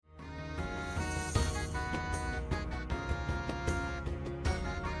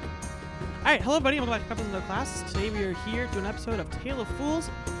Alright, hello everybody, welcome back to Couples in the Class. Today we are here to an episode of Tale of Fools.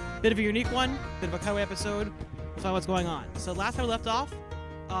 Bit of a unique one, bit of a cutaway episode. Let's find what's going on. So last time we left off,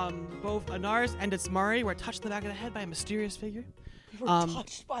 both Anaris and Itsmari were touched in the back of the head by a mysterious figure. We're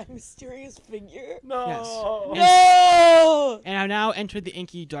touched by a mysterious figure? No! Yes. No! And have now entered the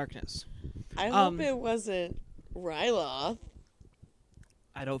inky darkness. I hope it wasn't Ryloth.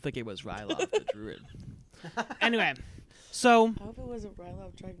 I don't think it was Ryloth, the druid. Anyway, so... I hope it wasn't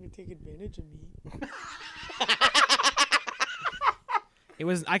Ryloth trying to take advantage of me. It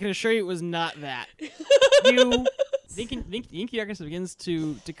was. I can assure you it was not that. The inky darkness begins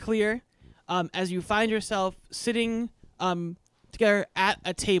to clear as you find yourself sitting together at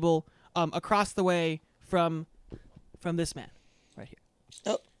a table across the way from this man right here.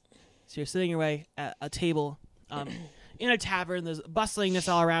 Oh. So you're sitting your way at a table in a tavern. There's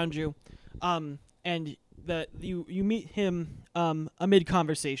bustlingness all around you, and you meet him amid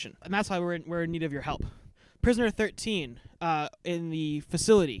conversation, and that's why we're in need of your help. Prisoner 13 in the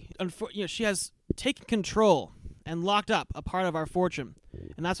facility. She has taken control and locked up a part of our fortune,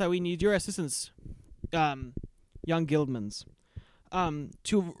 and that's why we need your assistance, young guildmans,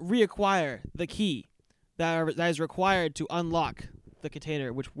 to reacquire the key that is required to unlock the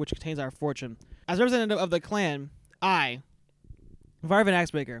container which contains our fortune. As representative of the clan, I, Varvin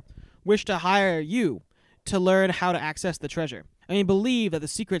Axebreaker, wish to hire you to learn how to access the treasure. And we believe that the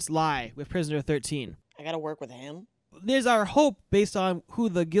secrets lie with Prisoner 13. I gotta work with him? There's our hope, based on who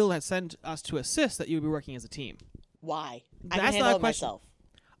the guild has sent us to assist, that you would be working as a team. Why? That's I can handle it myself.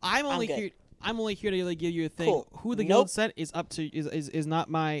 I'm only here to really give you a thing. Cool. Who the guild sent is up to is not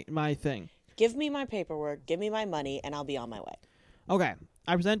my thing. Give me my paperwork, give me my money, and I'll be on my way. Okay.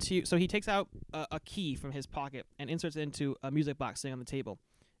 I present to you. So he takes out a key from his pocket and inserts it into a music box sitting on the table,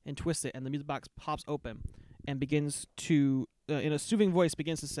 and twists it, and the music box pops open, and begins to, in a soothing voice,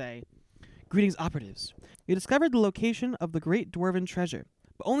 begins to say, "Greetings, operatives. We discovered the location of the great dwarven treasure,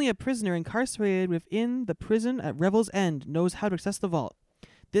 but only a prisoner incarcerated within the prison at Revel's End knows how to access the vault.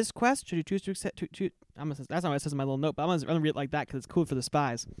 This quest, should you choose to accept, that's not what it says in my little note, but I'm gonna read it like that because it's cool for the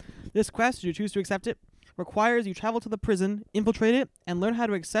spies. This quest, should you choose to accept it, requires you travel to the prison, infiltrate it, and learn how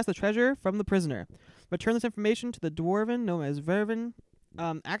to access the treasure from the prisoner. Return this information to the dwarven known as Varvin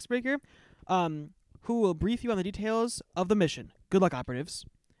Axebreaker, who will brief you on the details of the mission. Good luck, operatives."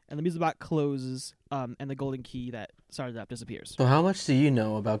 And the music box closes, and the golden key that started up disappears. So how much do you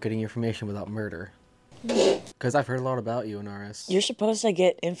know about getting information without murder? Because I've heard a lot about you, Anaris. You're supposed to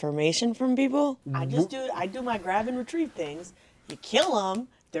get information from people? I do my grab and retrieve things. You kill them,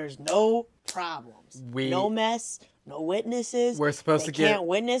 there's no problems. No mess, no witnesses. They can't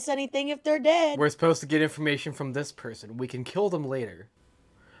witness anything if they're dead. We're supposed to get information from this person. We can kill them later,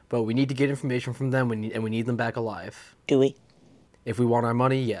 but we need to get information from them, and we need them back alive. Do we? If we want our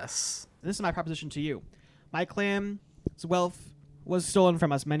money, yes. This is my proposition to you. My clan's wealth was stolen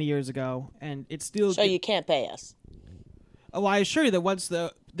from us many years ago, and it's still... So you can't pay us? Oh, I assure you that once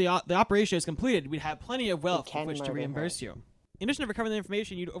the operation is completed, we'd have plenty of wealth with which to reimburse you. In addition to recovering the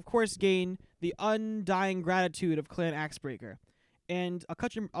information, you'd of course gain the undying gratitude of Clan Axebreaker, and I'll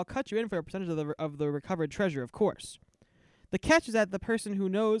cut you in for a percentage of the recovered treasure, of course. The catch is that the person who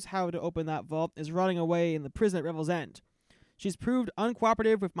knows how to open that vault is rotting away in the prison at Revel's End. She's proved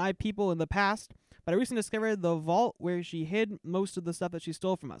uncooperative with my people in the past, but I recently discovered the vault where she hid most of the stuff that she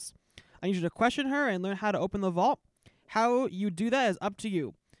stole from us. I need you to question her and learn how to open the vault. How you do that is up to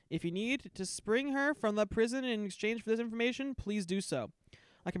you. If you need to spring her from the prison in exchange for this information, please do so.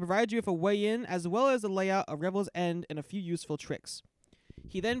 I can provide you with a way in, as well as the layout of Revel's End and a few useful tricks.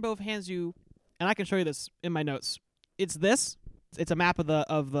 He then both hands you, and I can show you this in my notes. It's this. It's a map of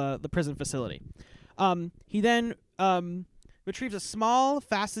the prison facility. He then retrieves a small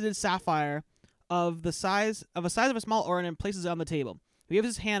faceted sapphire of a size of a small orange and places it on the table. He gives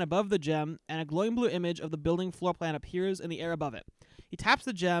his hand above the gem, and a glowing blue image of the building floor plan appears in the air above it. He taps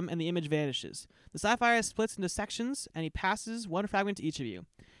the gem, and the image vanishes. The sapphire splits into sections, and he passes one fragment to each of you.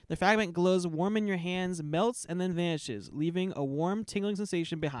 The fragment glows warm in your hands, melts, and then vanishes, leaving a warm, tingling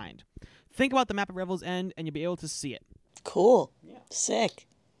sensation behind. Think about the map of Revel's End, and you'll be able to see it. Cool. Yeah. Sick.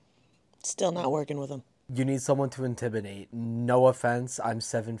 Still not working with him. You need someone to intimidate. No offense, I'm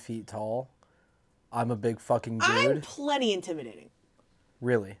 7 feet tall. I'm a big fucking dude. I'm plenty intimidating.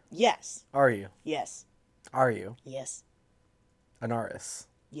 Really? Yes. Are you? Yes. Are you? Yes. Anaris?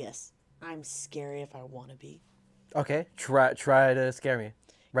 Yes. I'm scary if I want to be. Okay, try to scare me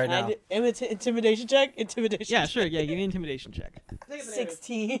right now. Intimidation check? Yeah, sure. Yeah, give me an intimidation check.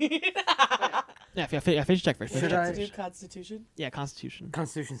 16. Yeah, finish check first. Should I do Constitution? Yeah, Constitution.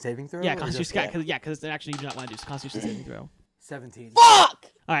 Constitution saving throw? Yeah, Constitution. Because actually you do not want to do Constitution saving throw. 17. Fuck!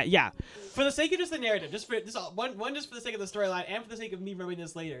 All right, yeah. For the sake of just the narrative, just for this one, just for the sake of the storyline, and for the sake of me remembering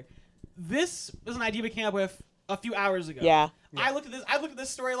this later, this was an idea we came up with a few hours ago. Yeah. I looked at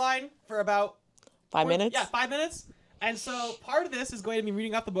this storyline for about 5 minutes. Yeah, 5 minutes. And so part of this is going to be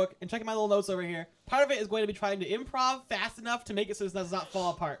reading off the book and checking my little notes over here. Part of it is going to be trying to improv fast enough to make it so it does not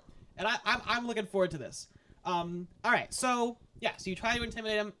fall apart. And I'm looking forward to this. All right, so yeah, so you try to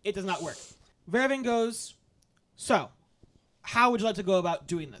intimidate him. It does not work. Vervin goes, so how would you like to go about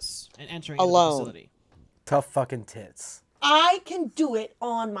doing this and entering into the facility? Tough fucking tits. I can do it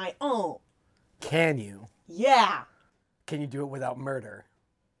on my own. Can you? Yeah. Can you do it without murder?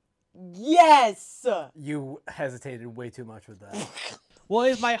 Yes. You hesitated way too much with that. Well,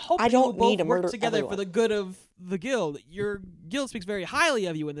 it's my hope I don't you both need to work murder together everyone. for the good of the guild. Your guild speaks very highly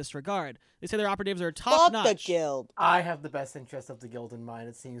of you in this regard. They say their operatives are top Fuck notch. the guild. I have the best interest of the guild in mind.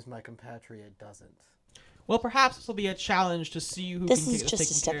 It seems my compatriot doesn't. Well, perhaps this will be a challenge to see who This can is get just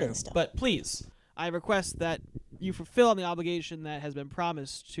this a taken stepping care of. stone. But please, I request that you fulfill on the obligation that has been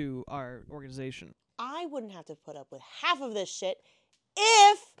promised to our organization. I wouldn't have to put up with half of this shit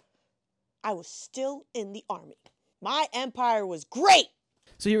if I was still in the army. My empire was great.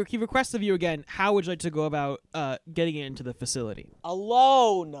 So he requests of you again, how would you like to go about getting into the facility?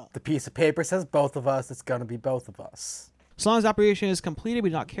 Alone. The piece of paper says both of us. It's gonna be both of us. As long as the operation is completed, we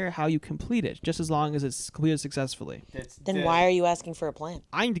do not care how you complete it, just as long as it's completed successfully. Then why are you asking for a plan?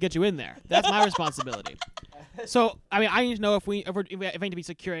 I need to get you in there. That's my responsibility. So, I mean, I need to know if I need to be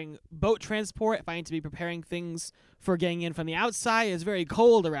securing boat transport, if I need to be preparing things for getting in from the outside. It's very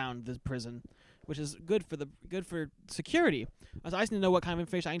cold around the prison, which is good for security. So I just need to know what kind of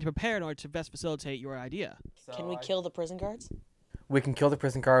information I need to prepare in order to best facilitate your idea. Can we kill the prison guards? We can kill the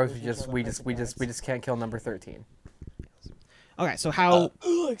prison guards. We just can't kill number 13. Okay, so how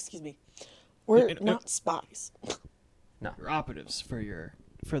Excuse me. We're not spies. No. your operatives for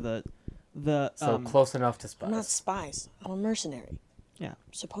the So close enough to spies. I'm not spies. I'm a mercenary. yeah.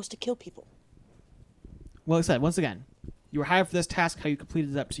 I'm supposed to kill people. Well, like I said, once again, you were hired for this task. How you complete it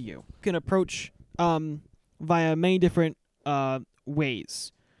is up to you. You can approach via many different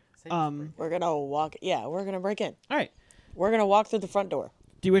ways. We're gonna walk. Yeah, we're gonna break in. All right. We're gonna walk through the front door.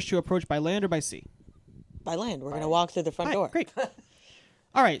 Do you wish to approach by land or by sea? By land. We're gonna walk through the front All door. right, great.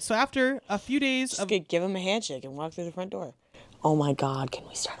 All right. So after a few days Just of give him a handshake and walk through the front door. Oh my God! Can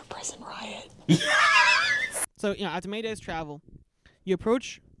we start a prison riot? after many days' travel, you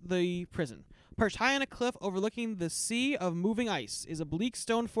approach the prison. Perched high on a cliff overlooking the sea of moving ice is a bleak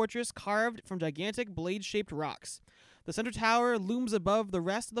stone fortress carved from gigantic blade-shaped rocks. The center tower looms above the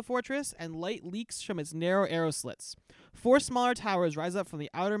rest of the fortress, and light leaks from its narrow arrow slits. 4 smaller towers rise up from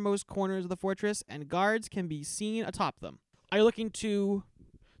the outermost corners of the fortress, and guards can be seen atop them. Are you looking to?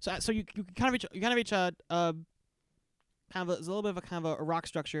 So you kind of reach a kind of a little bit of a rock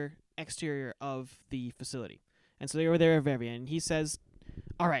structure exterior of the facility, and so they were there very, and he says,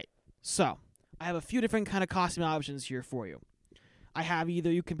 "All right, so I have a few different kind of costume options here for you. I have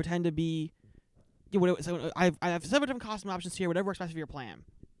either you can pretend to be." I have several different costume options here, whatever works best for your plan.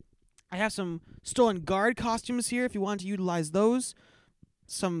 I have some stolen guard costumes here if you want to utilize those.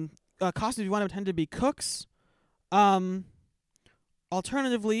 Some costumes if you want to pretend to be cooks.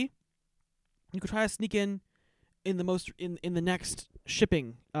 Alternatively, you could try to sneak in the next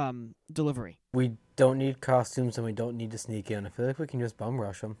shipping delivery. We don't need costumes and we don't need to sneak in. I feel like we can just bum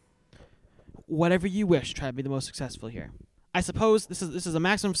rush them. Whatever you wish, try to be the most successful here. I suppose this is a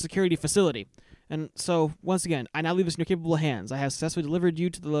maximum security facility. And so, once again, I now leave this in your capable hands. I have successfully delivered you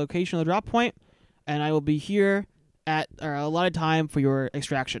to the location of the drop point, and I will be here at our allotted time for your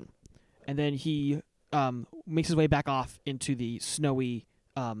extraction. And then he makes his way back off into the snowy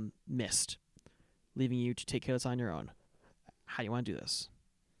mist, leaving you to take care of this on your own. How do you want to do this?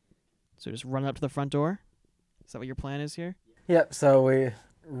 So just run up to the front door? Is that what your plan is here? Yep, so we're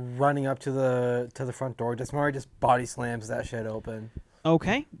running up to the front door. Desmari just body slams that shit open.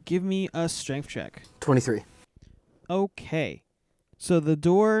 Okay, give me a strength check. 23. Okay, so the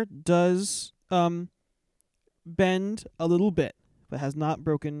door does bend a little bit, but has not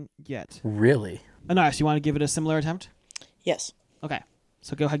broken yet. Really? Nice. You want to give it a similar attempt? Yes. Okay,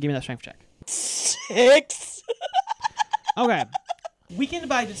 so go ahead and give me that strength check. 6. Okay. Weakened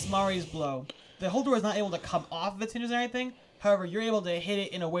by Desmari's blow, the whole door is not able to come off of its hinges or anything. However, you're able to hit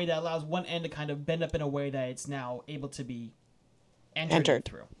it in a way that allows one end to kind of bend up in a way that it's now able to be entered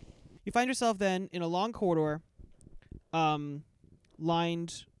through. You find yourself then in a long corridor,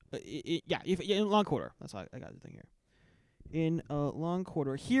 lined. In a long corridor. That's all I got the thing here. In a long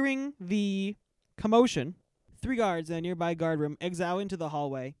corridor, hearing the commotion, 3 guards in a nearby guard room exile into the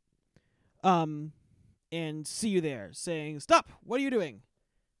hallway, and see you there, saying, "Stop! What are you doing?"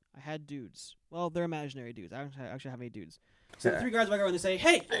 I had dudes. Well, they're imaginary dudes. I don't actually have any dudes. So the 3 guards walk over and they say,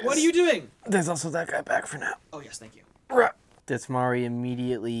 "Hey, what are you doing?" There's also that guy back for now. Oh, yes, thank you. Detsmari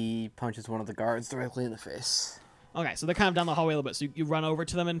immediately punches one of the guards directly in the face. Okay, so they're kind of down the hallway a little bit. So you run over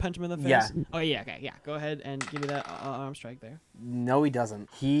to them and punch them in the face? Yeah. Oh, yeah, okay, yeah. Go ahead and give me that arm strike there. No, he doesn't.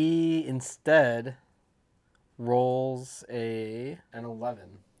 He instead rolls an 11.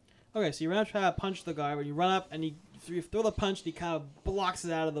 Okay, so you run up to try to punch the guy, but you run up and you throw the punch and he kind of blocks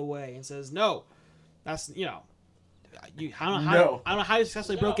it out of the way and says, "No, that's, I don't know how you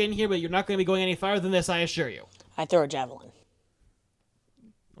successfully broke in here, but you're not going to be going any farther than this, I assure you." I throw a javelin.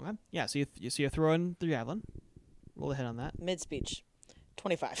 Okay, yeah, so you throw in the javelin. Roll a hit on that. Mid-speech.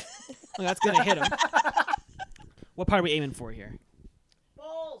 25. Oh, that's going to hit him. What part are we aiming for here?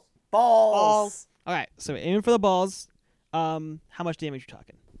 Balls! All right, so aiming for the balls. How much damage you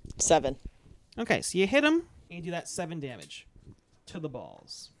talking? 7. Okay, so you hit him, and you do that 7 damage to the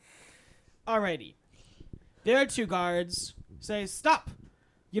balls. Alrighty. There are 2 guards. Say, "Stop!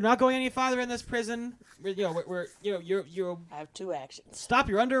 You're not going any farther in this prison. You're I have 2 actions. Stop!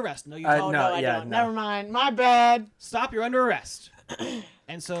 You're under arrest." No, you don't. I don't. No. Never mind. My bad. Stop! You're under arrest.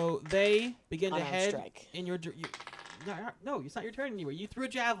 And so they begin to Unarmed head strike. in your. No, it's not your turn anymore. You threw a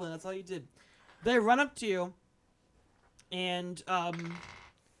javelin. That's all you did. They run up to you, and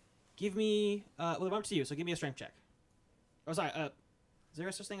give me. Well, they run up to you. So give me a strength check. Oh, sorry. Is there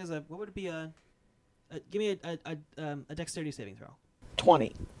a such thing as a? What would it be give me a dexterity saving throw.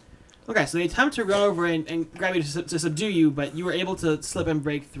 20. Okay, so they attempt to run over and grab you to subdue you, but you were able to slip and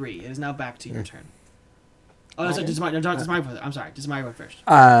break 3. It is now back to your turn. Oh, no, I'm sorry. Detsmari went first.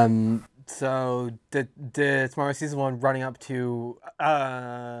 So Detsmari sees one running up to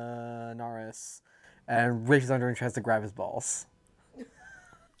Naris and reaches under and tries to grab his balls.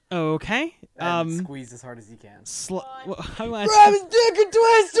 Okay. And squeeze as hard as he can. Grab his dick and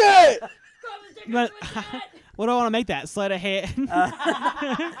twist it! What do I want to make that? Sleight of hand?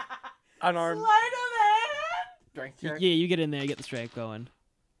 Unarmed. Sleight of hand? Strength check. Yeah, you get in there. You get the strike going.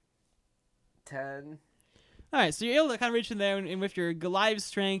 10. All right, so you're able to kind of reach in there, and with your Goliath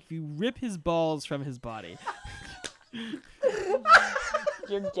strength, you rip his balls from his body.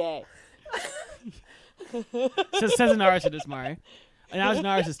 You're gay. So it says Naris to Detsmari. And now it's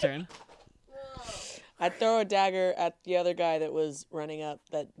Naris' turn. I throw a dagger at the other guy that was running up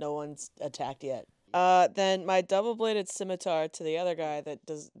that no one's attacked yet. Then my double-bladed scimitar to the other guy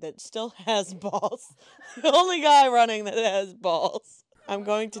that still has balls. The only guy running that has balls. I'm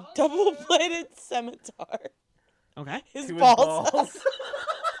going to double-bladed scimitar. Okay. His balls. All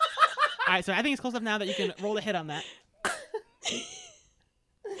right, so I think it's close enough now that you can roll a hit on that.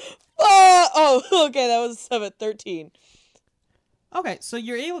 Okay, that was 13. Okay, so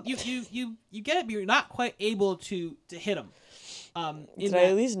you're able, you get it, but you're not quite able to hit him. Did I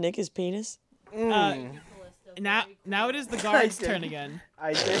at least nick his penis? Now it is the guard's turn again.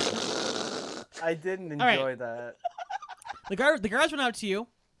 I didn't enjoy that. The guards run out to you.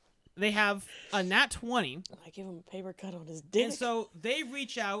 They have a nat 20. I give him a paper cut on his dick. And so they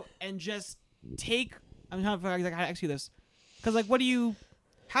reach out and just take. I'm trying to figure out how to ask you this, because like, what do you?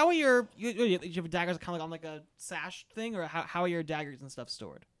 How are you have daggers kind of like on like a sash thing, or how are your daggers and stuff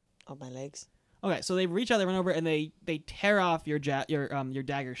stored? On my legs. Okay, so they reach out, they run over, and they tear off your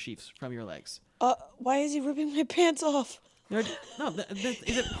dagger sheaths from your legs. Why is he ripping my pants off? Is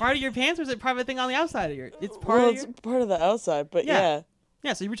it part of your pants, or is it part of the thing on the outside of your? It's It's part of the outside, but yeah.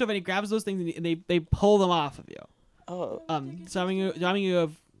 Yeah, so you reach over and he grabs those things and they pull them off of you. Oh. Robbing you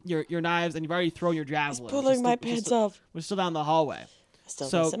of your knives, and you've already thrown your javelin. He's pulling my pants off. We're still down the hallway. I still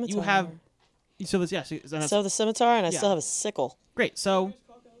have a scimitar. You have. I still have the scimitar, and I still have a sickle. Great. So.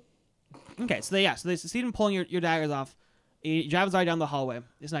 Okay, so they succeed in pulling your daggers off. Your javelin's already down the hallway.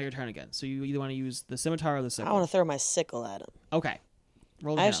 It's not your turn again. So you either want to use the scimitar or the sickle. I want to throw my sickle at him. Okay.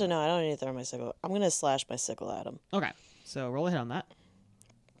 Roll a hit. Actually, no, I don't need to throw my sickle. I'm going to slash my sickle at him. Okay. So roll a hit on that.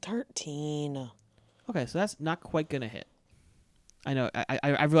 13. Okay, so that's not quite going to hit. I know.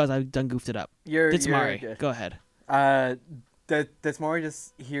 I realize I've done goofed it up. Detsmari, go ahead. Detsmari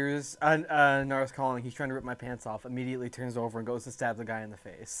just hears Naris calling. He's trying to rip my pants off. Immediately turns over and goes to stab the guy in the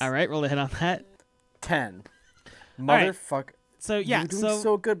face. All right, roll a hit on that. 10. Motherfucker. Right. So yeah, you were doing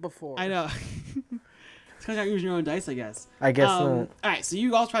so good before. I know. It's kind of using your own dice, I guess. I guess not. All right, so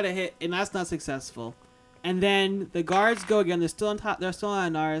you all try to hit, and that's not successful. And then the guards go again. They're still on top. They're still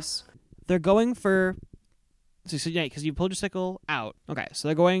on Naris. They're going for. So yeah, because you pulled your sickle out. Okay, so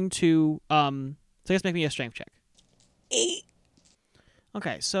they're going to. So I guess make me a strength check. 8.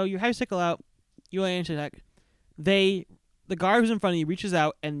 Okay, so you have your sickle out. You lay into attack. The guard who's in front of you reaches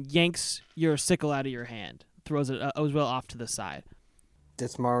out and yanks your sickle out of your hand. Throws it as well off to the side.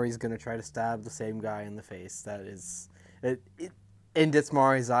 Ditsmari's gonna try to stab the same guy in the face. That is, in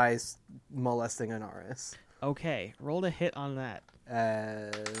Ditsmari's eyes, molesting Anaris. Okay, roll a hit on that.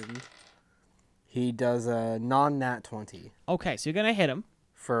 And he does a non-nat 20. Okay, so you're gonna hit him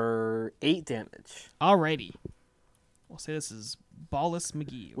for 8 damage. Alrighty. We'll say this is Ballas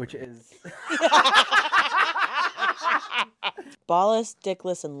McGee. Which is... Ballas,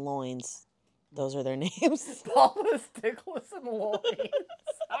 Dickless, and Loins. Those are their names. Ballas, Dickless, and Loins.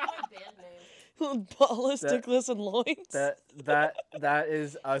 Ballas, Dickless, and Loins. That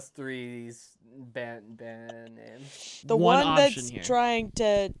is us three's band name. The one that's here. Trying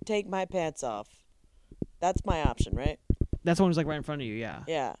to take my pants off. That's my option, right? That's the one who's like right in front of you, yeah.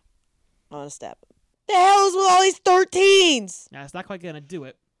 Yeah. I want to stab him. The hell is with all these 13s? Yeah, it's not quite gonna do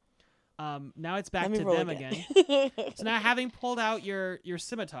it. Now it's back to them again. So now, having pulled out your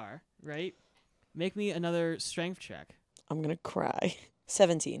scimitar, right? Make me another strength check. I'm gonna cry.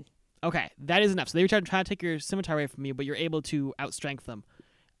 17. Okay, that is enough. So they were trying to take your scimitar away from you, but you're able to outstrength them,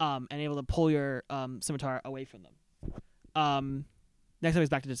 and able to pull your scimitar away from them. Next up is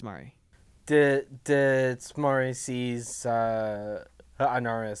back to Ditsmari. Ditsmari sees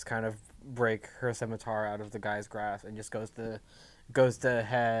Anaris kind of break her scimitar out of the guy's grasp and just goes to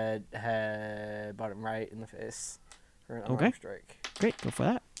head bottom right in the face for an unarmed strike. Great, go for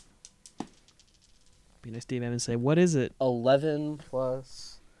that. Be nice to and say, what is it? 11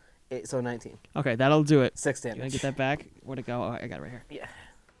 plus 8, so 19. Okay, that'll do it. 6 damage. You want to get that back? Where'd it go? Oh, I got it right here. Yeah.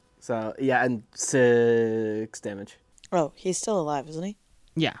 So, yeah, and 6 damage. Oh, he's still alive, isn't he?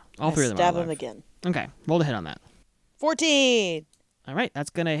 Yeah, all three of them are alive. Stab him again. Okay, roll a hit on that. 14! All right, that's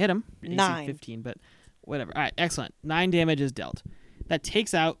going to hit him. 9. 15, but whatever. All right, excellent. 9 damage is dealt. That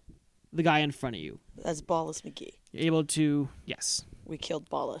takes out the guy in front of you. That's Ballas McGee. You're able to, yes. We killed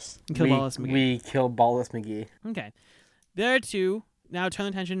Ballas. Ballas McGee. We killed Ballas McGee. Okay. The other two now turn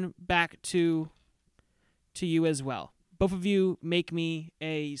attention back to you as well. Both of you make me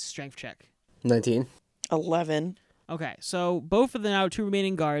a strength check. 19. 11. Okay, so both of the now 2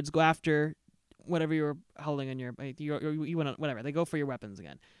 remaining guards go after whatever you're holding in your you want whatever. They go for your weapons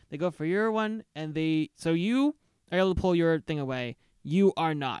again. They go for your one, and so you are able to pull your thing away. You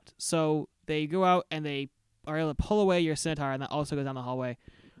are not. So they go out and they are able to pull away your scimitar, and that also goes down the hallway.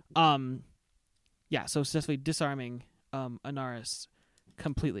 Yeah, so successfully disarming Anaris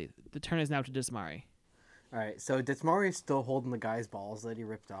completely. The turn is now to Ditsmari. All right, so Ditsmari is still holding the guy's balls that he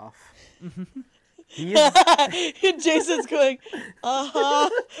ripped off. Jason's going,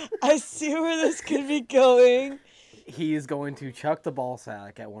 I see where this could be going. He is going to chuck the ball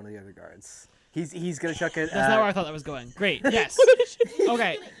sack at one of the other guards. He's going to chuck it That's not where I thought that was going. Great, yes.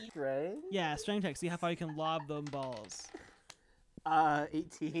 Okay. Right? Yeah, strength check. See how far you can lob them balls.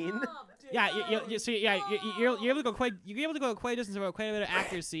 18. Yeah, you're able to go quite. You're able to go quite a distance with quite a bit of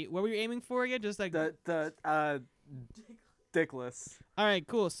accuracy. What were you aiming for again? Just like the Dickless. All right,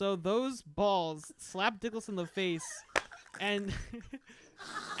 cool. So those balls slap Dickless in the face, and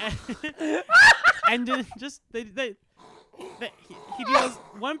and then just he deals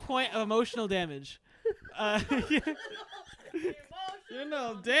 1 point of emotional damage.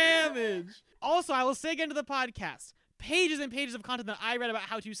 Damage. Also, I will say again to the podcast. Pages and pages of content that I read about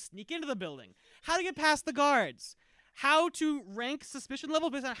how to sneak into the building, how to get past the guards, how to rank suspicion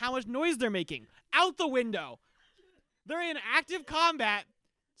level based on how much noise they're making. Out the window. They're in active combat.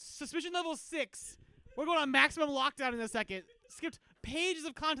 Suspicion level 6. We're going on maximum lockdown in a second. Skipped pages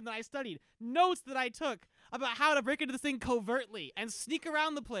of content that I studied. Notes that I took about how to break into this thing covertly and sneak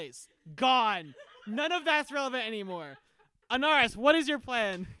around the place. Gone. None of that's relevant anymore. Anaris, what is your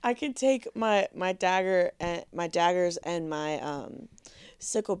plan? I can take my daggers and my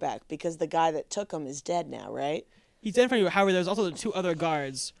sickle back because the guy that took them is dead now, right? He's dead in front of you. However, there's also the 2 other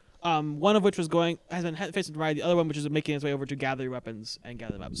guards. One of which has been facing right. The other one, which is making his way over to gather your weapons and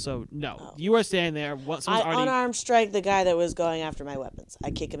gather them up. So no, you are standing there. Unarmed strike the guy that was going after my weapons.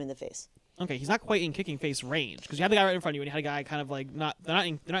 I kick him in the face. Okay, he's not quite in kicking face range because you had the guy right in front of you, and you had a guy kind of like not. They're not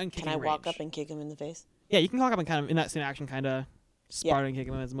in kicking range. Can I walk up and kick him in the face? Yeah, you can walk up and kind of in that same action, kind of Spartan kick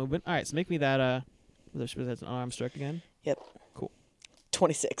him as a movement. All right, so make me that. That's an unarmed strike again. Yep. Cool.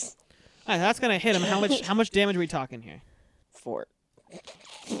 26. All right, that's gonna hit him. How much damage are we talking here? 4.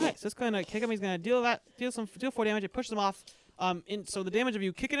 Alright, so it's gonna kick him. He's gonna deal 4 damage. It pushes him off. So the damage of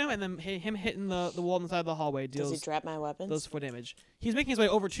you kicking him and then him hitting the wall on the side of the hallway deals. Does he drop my weapons? Those 4 damage. He's making his way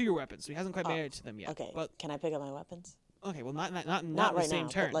over to your weapons, so he hasn't quite made it to them yet. Okay. But can I pick up my weapons? Okay. Well, not right the same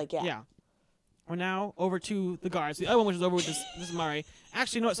now, turn. But yeah. We're now over to the guards. The other one, which is over with this Mari.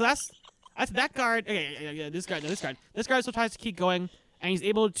 Actually, no. So that's that guard. Okay. Yeah. This guard. This guard still tries to keep going, and he's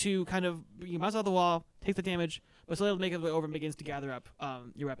able to kind of bounce off the wall, take the damage. but slowly make its way over and begins to gather up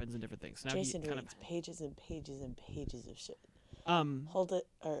your weapons and different things. Now Jason reads pages and pages and pages of shit. Hold it,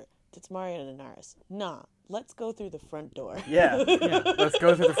 or Ditsmari and Anaris. Nah, let's go through the front door. Yeah. Let's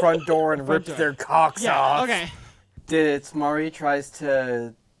go through the front door and rip their cocks off. Okay. Ditsmari tries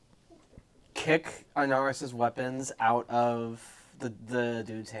to kick Anaris' weapons out of the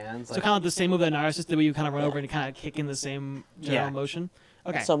dude's hands. So kind of like the same move that Anaris did, where you kind of run over and kind of kick in the same general motion.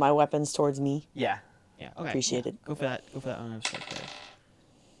 Okay. So my weapons towards me. Yeah. Yeah. Okay. Appreciate it. Go for that. Anaris strike there.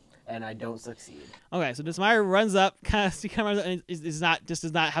 And I don't succeed. Okay, so Ditsmari runs up, runs up and does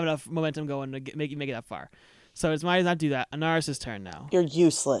not have enough momentum going to make it that far. So Ditsmari does not do that. Anaris' turn now. You're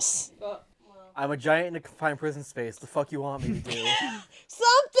useless. I'm a giant in a confined prison space. The fuck you want me to do?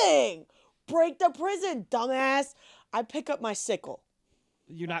 Something! Break the prison, dumbass! I pick up my sickle.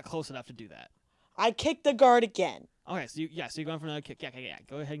 You're not close enough to do that. I kick the guard again. Okay, so you're going for another kick. Yeah.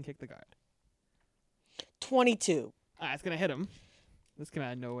 Go ahead and kick the guard. 22. Alright, it's gonna hit him. This came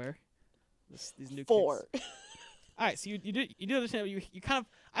out of nowhere. These new 4. All right, so you do understand. You kind of.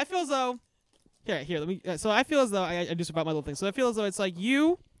 I feel as though. Here. Let me. So I feel as though I do about my little thing. So I feel as though it's like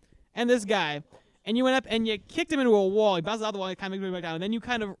you, and this guy, and you went up and you kicked him into a wall. He bounces out the wall. He kind of makes his way back down, and then you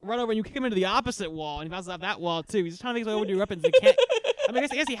kind of run over and you kick him into the opposite wall, and he bounces off that wall too. He's just trying to make his way over to your weapons. He can't. I mean, I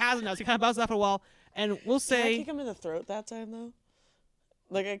guess he has him now. So he kind of bounces off a wall, and we'll say. Did I kick him in the throat that time though?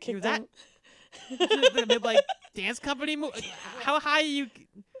 Like I kicked him. Like dance company move. How high are you?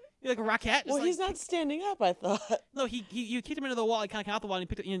 You're like a rocket. Well, he's not standing up. I thought. No, you kicked him into the wall. He kind of came out the wall and he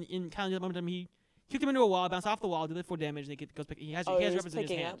picked it in kind of the momentum. He kicked him into a wall, bounced off the wall, did 4 damage, and he goes pick. He has weapons in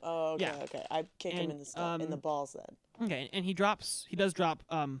his hand. Oh, okay, okay. I kick him in the balls then. Okay, and he does drop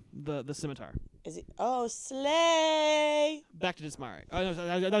the scimitar. Is he? Oh, slay! Back to Ditsmari. Oh no,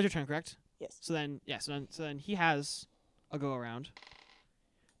 that was your turn, correct? Yes. So then he has a go around.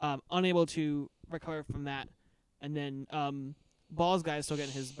 Unable to recover from that, and then balls guy is still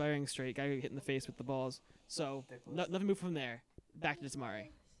getting his bearing straight. Guy get hit in the face with the balls. So nothing moved from there. Back to Ditsmari.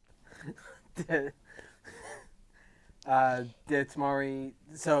 Ditsmari.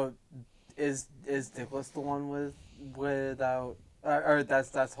 So is Dickless the one without or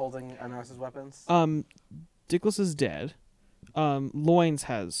that's holding Anaris' weapons? Dickless is dead. Loins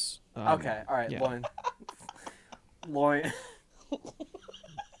has. Okay, all right, yeah. Loin.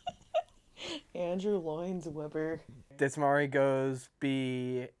 Andrew Loins Weber. Ditsmari goes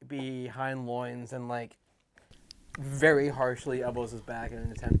behind Loins and like very harshly elbows his back in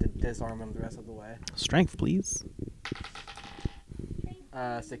an attempt to disarm him the rest of the way. Strength, please.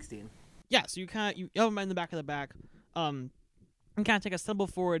 16. Yeah, so you elbow him in the back of the back. And kind of take a stumble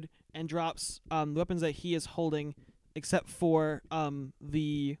forward and drops the weapons that he is holding, except for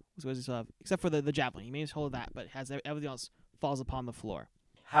the javelin. He may hold that, but has everything else falls upon the floor.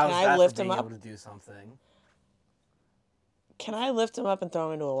 How's that lift him up? Able to do something? Can I lift him up and throw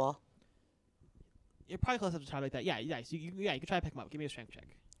him into a wall? You're probably close enough to try like that. Yeah. So you can try to pick him up. Give me a strength check.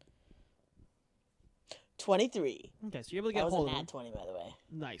 23. Okay, so you're able to get hold of him. That was a nat 20, by the way.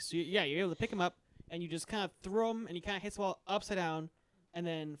 Nice. So you're able to pick him up, and you just kind of throw him, and he kind of hits the wall upside down, and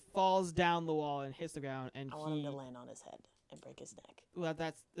then falls down the wall and hits the ground. And I want him to land on his head and break his neck. Well,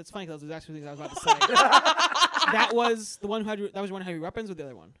 that's funny because those are actually things I was about to say. That was the one who had your weapons, or the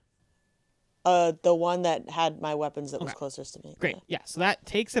other one? The one that had my weapons that was closest to me. Great. Yeah. So that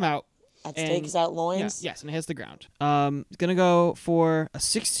takes him out. That takes out Loins? Yes, and it hits the ground. He's going to go for a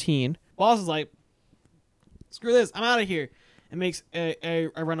 16. Balls is like, screw this, I'm out of here. And makes a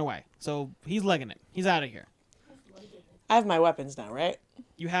run away. So he's legging it. He's out of here. I have my weapons now, right?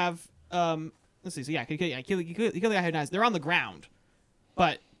 You have, let's see. So you kill the guy who dies. They're on the ground.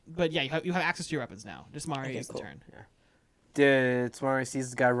 But yeah, you have access to your weapons now. Ditsmari is the turn. Yeah. Ditsmari sees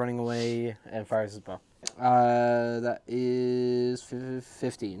the guy running away and fires his bow. That is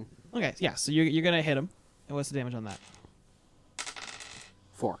 15. Okay, yeah, so you're going to hit him. And what's the damage on that?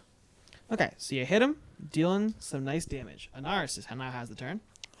 4. Okay, so you hit him, dealing some nice damage. Anaris now has the turn.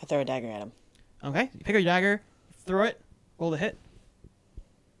 I throw a dagger at him. Okay, you pick up your dagger, throw it, roll the hit.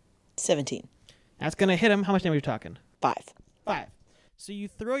 17. That's going to hit him. How much damage are you talking? 5. 5. So you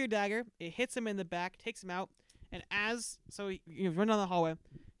throw your dagger, it hits him in the back, takes him out, and you run down the hallway,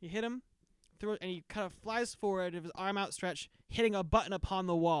 you hit him, throw it, and he kind of flies forward with his arm outstretched, hitting a button upon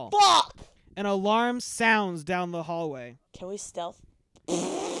the wall. Fuck! An alarm sounds down the hallway. Can we stealth?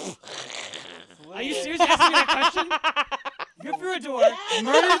 Are you seriously asking me that question? Go through a door,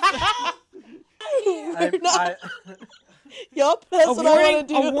 murder. Yup, that's what I want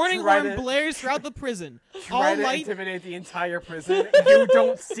to do. A warning horn blares throughout the prison. Try to intimidate the entire prison. You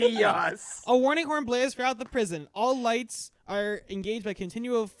don't see us. A warning horn blares throughout the prison. All lights are engaged by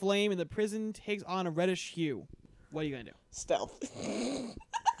continual flame, and the prison takes on a reddish hue. What are you gonna do? Stealth.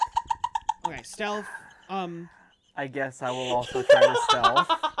 Okay, stealth. I guess I will also try to stealth.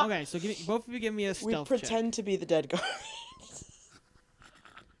 Okay, so both of you give me a stealth check. We pretend to be the dead guard.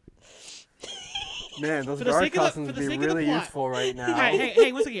 Man, those guard costumes would be really useful right now.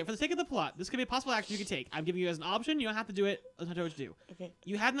 Hey, once again, for the sake of the plot, this could be a possible action you could take. I'm giving you as an option. You don't have to do it. I'll tell you what to do. Okay.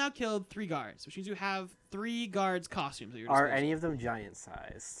 You have now killed 3 guards, which means you have 3 guards' costumes at your disposal. disposal. Are any of them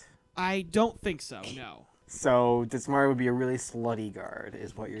giant-sized? I don't think so, no. So, Ditsumari would be a really slutty guard,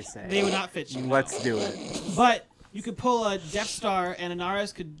 is what you're saying. They would not fit you. Let's do it. But you could pull a Death Star, and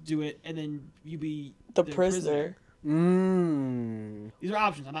Anaris could do it, and then you'd be the prisoner. These are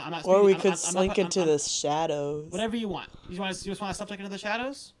options. I'm not or we could slink into the shadows. Whatever you want. You just want to slip into the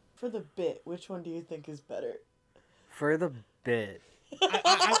shadows? For the bit, which one do you think is better? For the bit.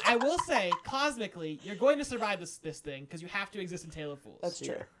 I will say, cosmically, you're going to survive this thing because you have to exist in Tale of Fools. That's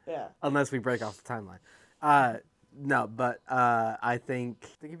true. Yeah. Unless we break off the timeline. No, but I think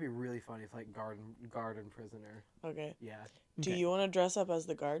it'd be really funny if like guard and prisoner. Okay. Yeah. Do you want to dress up as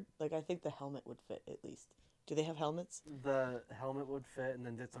the guard? Like I think the helmet would fit at least. Do they have helmets? The helmet would fit, and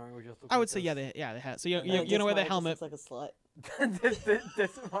then Ditsumari would just look I would say, yeah, they have. So you know where the helmet... Looks like a slut.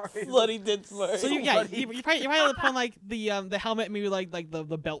 Ditsumari. Slutty Ditsumari. So you probably put on like the helmet, maybe like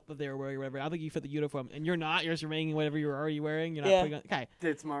the belt that they were wearing or whatever. I don't think you fit the uniform, and you're not. You're just remaining whatever you're already wearing. You're not putting on... Okay.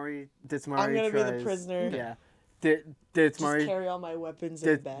 Ditsumari I'm going to be the prisoner. Yeah. Just carry all my weapons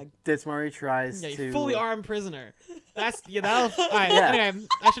in a bag. Ditsumari tries to... fully armed prisoner. That's that'll. All right. Yeah. Anyway,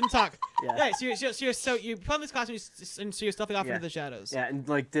 I shouldn't talk. Yeah. So you put on this costume, and so you're stuffing off into the shadows. Yeah, and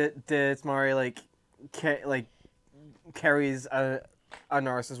like Ditsumari carries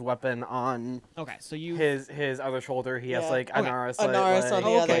Anaris' weapon on. Okay, so you his other shoulder. He has like Anaris. Anaris on the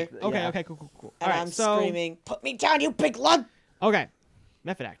other. Okay, cool. And I'm screaming, "Put me down, you big lug!" Okay,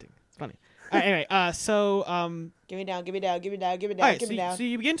 method acting. It's funny. All right, anyway, give me down. So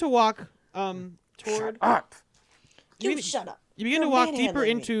you begin to walk toward. Shut up. Shut up. You begin to walk deeper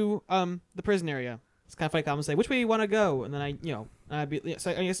into the prison area. It's kind of funny. I'm gonna say, which way you want to go, and then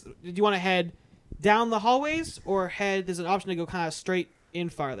so I guess, did you want to head down the hallways or there's an option to go kind of straight in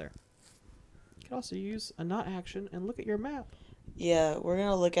farther. You can also use a not action and look at your map. Yeah, we're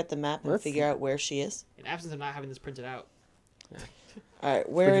gonna look at the map and figure out where she is. In absence of not having this printed out. Yeah. All right,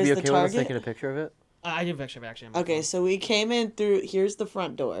 where is the target? Would you be okay with us taking a picture of it? I did a picture of it actually. Okay, so we came in through. Here's the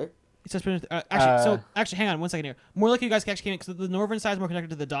front door. It says actually, hang on 1 second here. More likely, you guys actually came in because the northern side is more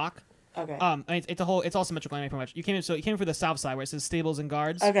connected to the dock. Okay. And it's all symmetrical anyway, pretty much. You came in for the south side where it says stables and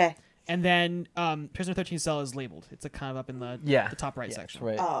guards. Okay. And then prisoner 13 cell is labeled. It's kind of up in the top right section.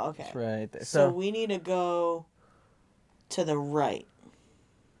 Right. Oh, okay. It's right there. So we need to go to the right.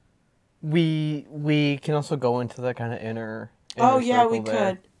 We can also go into the kind of inner oh yeah, we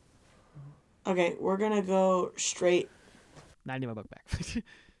there. could. Okay, we're gonna go straight. Now I need my book back.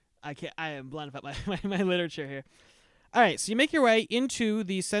 I am blinded by my literature here. All right, so you make your way into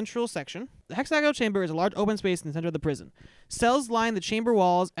the central section. The hexagonal chamber is a large open space in the center of the prison. Cells line the chamber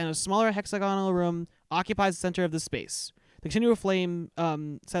walls, and a smaller hexagonal room occupies the center of the space. The continual flame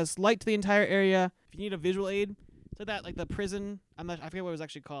says light to the entire area. If you need a visual aid, so that like the prison. I forget what it was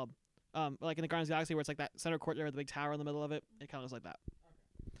actually called. Like in the Guardians of the Galaxy, where it's like that center courtyard with the big tower in the middle of it. It kind of looks like that.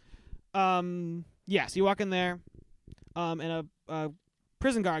 So you walk in there, and a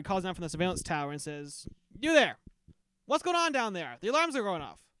prison guard calls down from the surveillance tower and says, "You there? What's going on down there? The alarms are going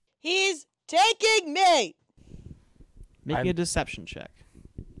off." He's taking me. Make a deception check.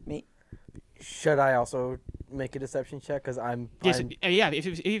 Me. Should I also make a deception check? Because I'm. Yes.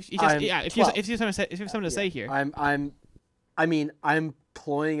 If you have something to say here. I'm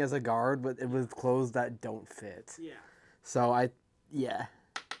ploying as a guard, but it was clothes that don't fit. Yeah. So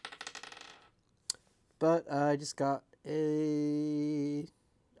But I just got a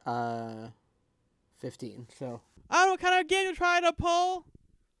 15. So. I don't know what kind of game you're trying to pull,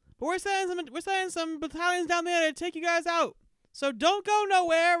 but we're sending some battalions down there to take you guys out. So don't go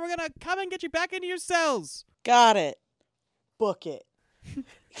nowhere. We're gonna come and get you back into your cells. Got it. Book it.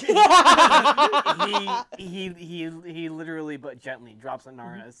 he literally but gently drops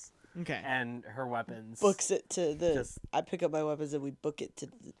Anaris. Okay. And her weapons. Books it to the. I pick up my weapons and we book it to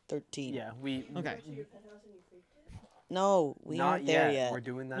the 13. Yeah, we. Okay. No, we aren't there yet. We're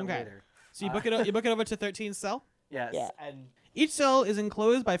doing that later. So you book it over to 13's cell? Yes. Yeah. And each cell is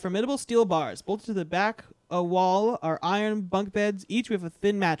enclosed by formidable steel bars. Bolted to the back wall are iron bunk beds, each with a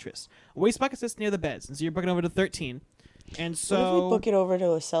thin mattress. A waste bucket sits near the beds, and so you're booking over to 13. And so what if we book it over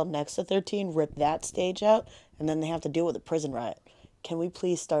to a cell next to 13, rip that stage out, and then they have to deal with a prison riot? Can we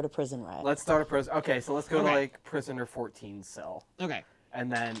please start a prison riot? Let's start a prison. Okay, so let's go to like prisoner 14 cell. Okay.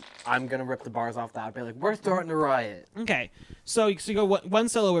 and then I'm gonna rip the bars off that. I'll be like, we're starting a riot. Okay, so you go one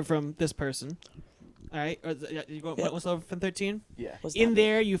cell over from this person. All right, or you go one cell over from 13. Yeah. In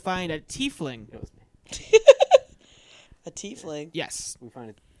there, you find a tiefling. It was me. A tiefling. Yes. We find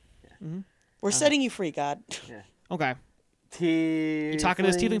it. Yeah. Mm-hmm. We're setting you free, God. Yeah. Okay. You talking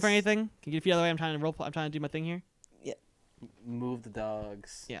to this tiefling for anything? Can you get your feet out of the way? I'm trying to do my thing here. Yeah. Move the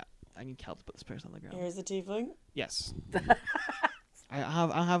dogs. Yeah. I need help to put this person on the ground. Here's the tiefling. Yes. I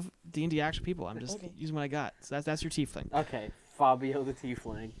have D&D actual people. I'm just using what I got. So that's your tiefling. Okay. Fabio the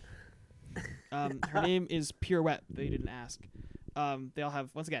tiefling. Her name is Pirouette. They didn't ask. They all have,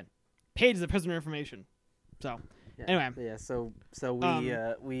 once again, pages of prisoner information. So, anyway. Yeah. So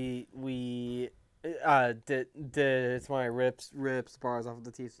we did my rips bars off of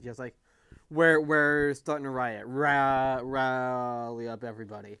the teeth. Just like, we're starting a riot. Rally up,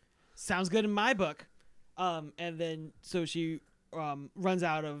 everybody. Sounds good in my book. And then so she runs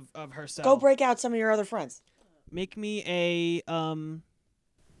out of her cell. Go break out some of your other friends. Make me a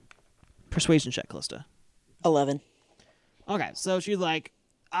persuasion check, Callista. 11. Okay, so she's like,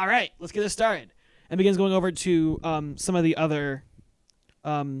 all right, let's get this started. And begins going over to some of the other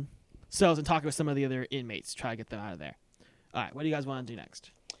cells and talking with some of the other inmates, try to get them out of there. All right, what do you guys want to do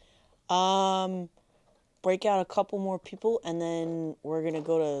next? Break out a couple more people, and then we're going to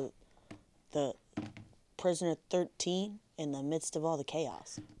go to the prisoner 13 in the midst of all the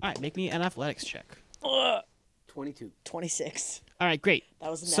chaos. All right, make me an athletics check. 22. 26. All right, great.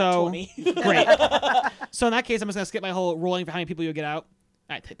 That was a nat 20. Great. So in that case, I'm just going to skip my whole rolling for how many people you'll get out.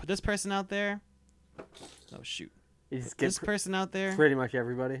 All right, put this person out there. Oh, shoot. Put this person out there. Pretty much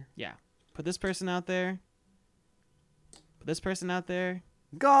everybody. Yeah. Put this person out there. Put this person out there.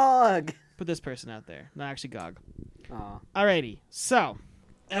 Gog! Put this person out there. Not actually Gog. Aw. Alrighty. So,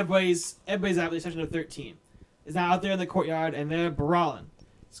 everybody's out with the exception of 13. Is now out there in the courtyard, and they're brawling.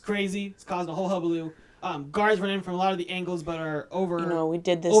 It's crazy. It's causing a whole hullabaloo. Guards run in from a lot of the angles, but are we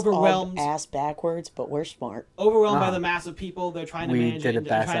did this overwhelmed. All ass backwards, but we're smart. Overwhelmed by the mass of people. They're trying to manage did it. it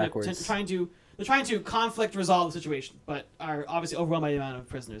backwards. They're trying to conflict resolve the situation, but are obviously overwhelmed by the amount of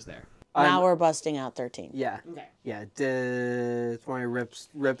prisoners there. Now we're busting out 13. Yeah. Okay. Yeah. Tommy rips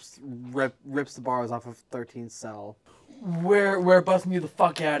the bars off of 13's cell. We're busting you the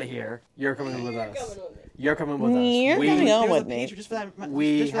fuck out of here. You're coming with us. You're coming with us. You're coming on with me.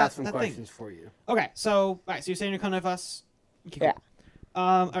 We have some questions for you. Okay, so you're saying you're coming with us? Okay, yeah.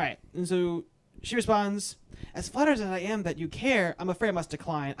 All right, and so she responds, "As flattered as I am that you care, I'm afraid I must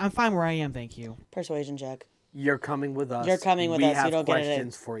decline. I'm fine where I am, thank you." Persuasion check. You're coming with us. You're coming with us. You don't get it. We have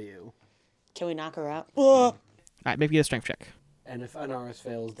questions for you. Can we knock her out? All right, make me a strength check. And if Anaris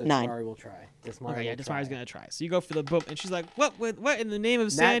fails, Nine. Desmari will try. Desmari's gonna try. So you go for the boom, and she's like, "What in the name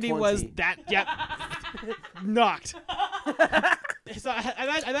of sanity was that?" Yep, knocked. So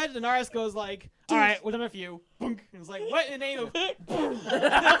I imagine Anaris goes like, "All right, we're done with you." Boom. And it's like, "What in the name of?"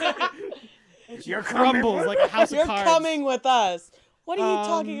 And she crumbles like a house of cards. You're coming with us. What are you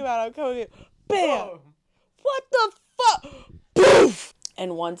talking about? I'm coming with you. Bam! Oh. What the fuck? Poof!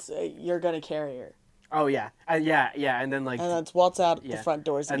 And once you're gonna carry her. Oh yeah, yeah, and then like. And let's waltz out the front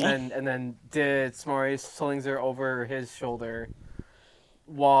doors again. And then Desmari slings her over his shoulder,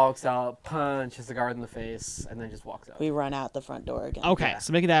 walks out, punches the guard in the face, and then just walks out. We run out the front door again. Okay,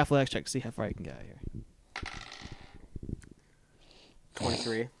 so make an athletics check to see how far you can get out of here.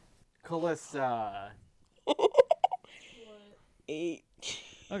 23. Callista. 8.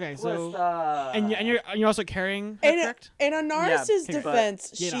 Okay, so Callista. and you're also carrying her, correct? In Anaris'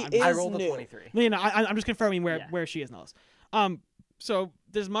 defense, she is I rolled new. a 23. No, I'm just confirming where she is and all this. So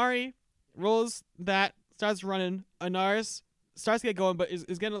Desmari rolls that, starts running. Anaris starts to get going, but is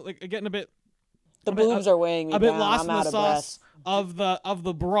getting a bit. The boobs are weighing me a bit down. lost I'm in out the of sauce breath. of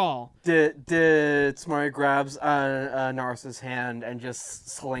the brawl. Desmari grabs Anaris' hand and just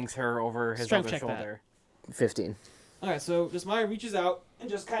slings her over his Strength other check shoulder. 15. Okay, so Desmari reaches out and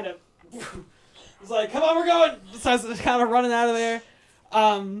just kind of is like, "Come on, we're going!" Starts kind of running out of there,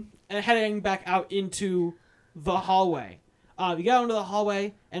 and heading back out into the hallway. You get out into the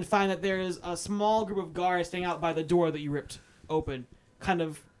hallway and find that there is a small group of guards staying out by the door that you ripped open, kind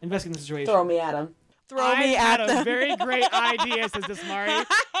of investigating the situation. Throw me at him. I had a very great idea, says Desmari,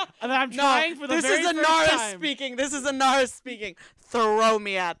 and I'm trying for the very first time. This is Anaris speaking. Throw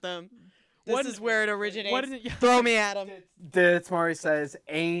me at them. This is where it originates. Throw me at them. Desmari says,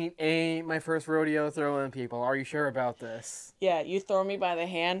 ain't my first rodeo throwing people. Are you sure about this? Yeah, you throw me by the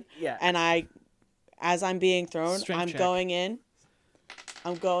hand. Yeah. And as I'm being thrown, Strength I'm check. going in.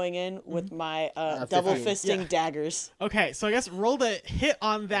 I'm going in with my double fisting daggers. Okay, so I guess roll the hit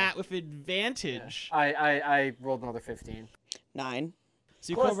on that with advantage. I rolled another 15. 9.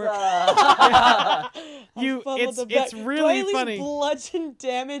 So you come over. It's really funny. Bludgeon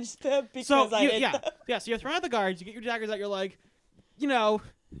damage them because I hit them. Yeah, so you're throwing out the guards, you get your daggers out, you're like, we're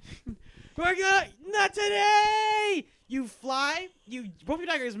gonna, not today! You fly, both your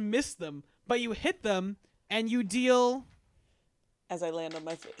daggers miss them, but you hit them, and you deal... As I land on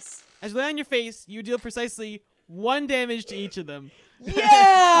my face. As you land on your face, you deal precisely 1 damage to each of them.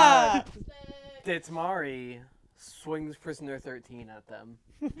 Yeah! Ditsmari swings prisoner 13 at them.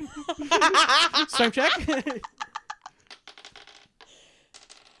 Strength check.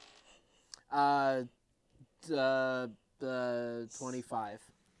 25.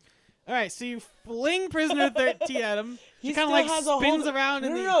 All right, so you fling prisoner 13 at him. He kind of like spins around.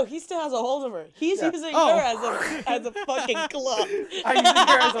 No, he still has a hold of her. He's using her as a fucking club. I'm using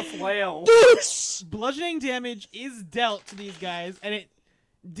her as a flail. Bludgeoning damage is dealt to these guys, and it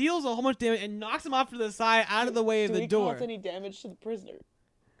deals a whole bunch of damage and knocks them off to the side, out of the way of the door. Do we cause any damage to the prisoner?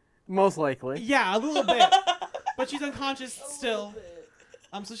 Most likely. Yeah, a little bit. But she's unconscious still.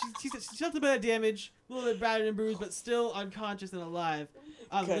 So she took a bit of damage, a little bit battered and bruised, but still unconscious and alive.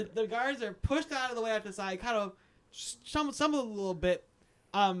 The guards are pushed out of the way off the side, kind of stumbled a little bit.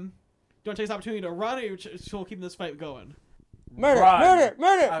 Do you want to take this opportunity to run, or you're still keeping this fight going? Murder!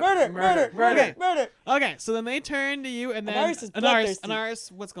 Okay, so then they turn to you, and then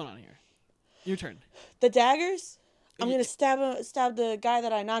Anaris, what's going on here? Your turn. The daggers? I'm gonna stab the guy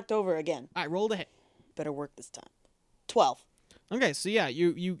that I knocked over again. All right, roll the hit. Better work this time. 12. Okay, so yeah,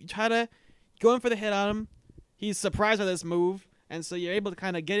 you try to go in for the hit on him. He's surprised by this move, and so you're able to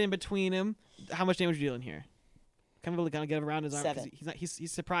kind of get in between him. How much damage are you dealing here? Kind of able to kind of get around his arm. 7.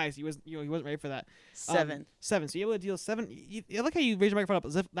 He's surprised. He wasn't ready for that. 7. 7. So you're able to deal 7. I like how you raise your microphone up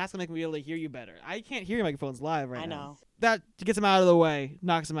as if that's gonna make me able to hear you better. I can't hear your microphones live right now. I know. That gets him out of the way,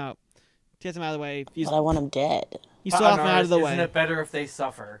 knocks him out, gets him out of the way. But I want him dead. He's off and out of the way. Isn't it better if they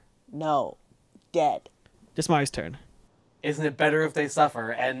suffer? No, dead. Ditsmari's turn. Isn't it better if they suffer?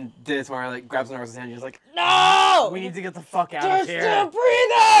 And Ditsmari grabs Anaris' hand and he's like, no! We need to get the fuck out of here. They're still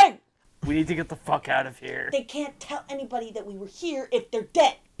breathing! We need to get the fuck out of here. They can't tell anybody that we were here if they're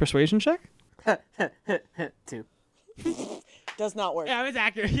dead. Persuasion check? 2. Does not work. Yeah, it's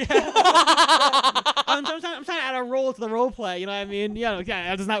accurate. Yeah. I'm trying to add a roll to the role play. You know what I mean? Yeah,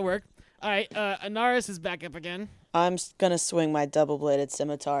 that does not work. All right, Anaris is back up again. I'm gonna swing my double-bladed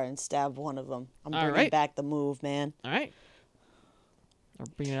scimitar and stab one of them. I'm bringing back the move, man. All right. I'll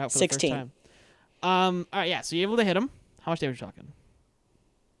bring it out for 16. the first time. All right, yeah. So you're able to hit him. How much damage are you talking?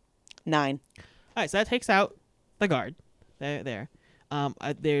 9. All right, so that takes out the guard. There.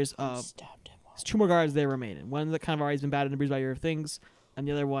 There's 2 more guards there remaining. One that kind of already has been battered and bruised by your things, and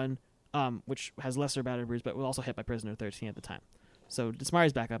the other one, which has lesser battered and bruised, but was also hit by prisoner 13 at the time. So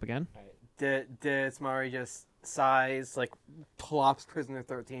Ditsmari's back up again. Right. Ditsmari just sighs, like plops prisoner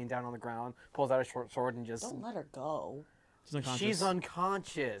 13 down on the ground, pulls out a short sword, and just... Don't let her go. She's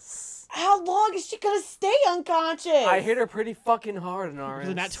unconscious. How long is she gonna stay unconscious? I hit her pretty fucking hard, Anaris. It was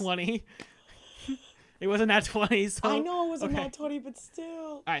a nat 20. It wasn't nat 20, so... I know it was a nat 20, but still.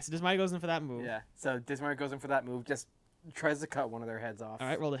 All right, so Ditsmari goes in for that move. Yeah, so Ditsmari goes in for that move, just tries to cut one of their heads off. All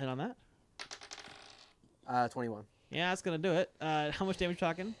right, roll the hit on that. 21. Yeah, that's going to do it. How much damage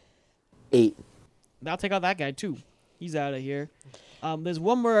talking? 8. That'll take out that guy, too. He's out of here. There's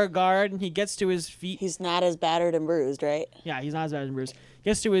one more guard, and he gets to his feet. He's not as battered and bruised, right? Yeah, he's not as battered and bruised.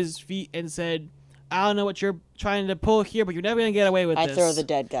 Gets to his feet and said, I don't know what you're trying to pull here, but you're never going to get away with this. I throw the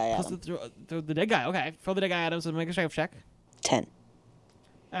dead guy at him. Throw the dead guy. Okay, throw the dead guy at him, so make a strength check. 10.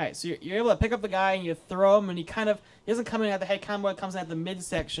 All right, so you're able to pick up the guy, and you throw him, and he doesn't come in at the head, kind of comes in at the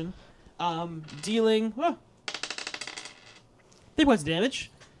midsection, dealing 3 points of damage.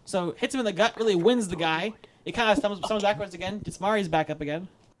 So hits him in the gut, really wins the guy. It kind of stumbles backwards again. Ditsmari's back up again.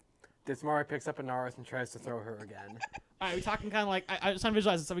 Ditsmari picks up Anaris and tries to throw her again. All right, we talking kind of like I just trying to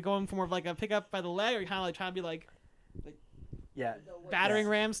visualize this. So we going for more of like a pick up by the leg, or kind of like trying to be like yeah, battering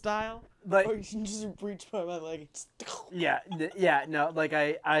ram style. Like, or you can just reach by my leg. Yeah, no, like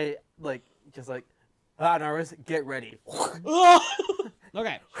I like just like Anaris, get ready. Okay, all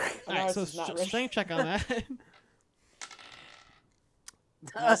right, so strength check on that.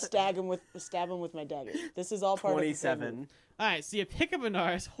 I stab him with my dagger. This is all part 27. of 27. All right, so you pick up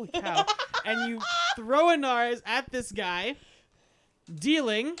Anaris, holy cow, and you throw Anaris at this guy,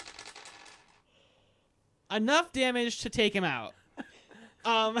 dealing enough damage to take him out.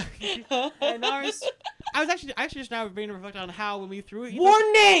 Anaris, I actually just now being to reflect on how when we threw it.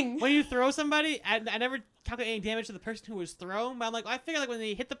 Warning! When you throw somebody, I never calculate any damage to the person who was thrown, but I'm like, I figure like when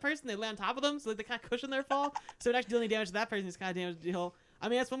they hit the person, they land on top of them, so like they kind of cushion their fall. So it actually dealing damage to that person is kind of damage to deal. I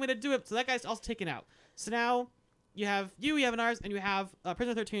mean, that's one way to do it. So that guy's also taken out. So now you have Anars, and you have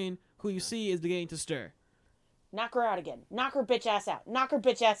Prisoner 13, who you see is beginning to stir. Knock her out again. Knock her bitch ass out. Knock her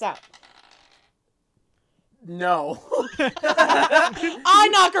bitch ass out. No. I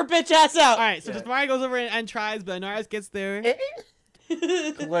knock her bitch ass out. All right, so Desmari goes over and tries, but Anars gets there.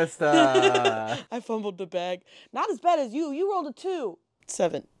 Calista. I fumbled the bag. Not as bad as you. You rolled a 2.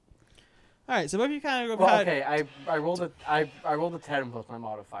 7. All right, so both of you kind of go. Well, okay, I rolled a 10 plus my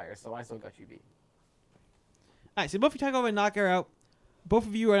modifier, so I still got you beat. All right, so both of you kind of go over and knock her out. Both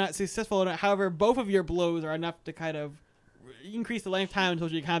of you are not successful. However, both of your blows are enough to kind of increase the length of time until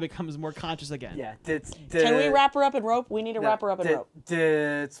she kind of becomes more conscious again. Yeah. Can we wrap her up in rope? We need to wrap her up in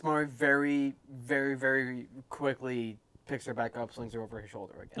rope. Smart very, very, very quickly picks her back up, slings her over his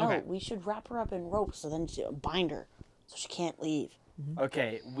shoulder again. No, we should wrap her up in rope so then bind her so she can't leave. Mm-hmm.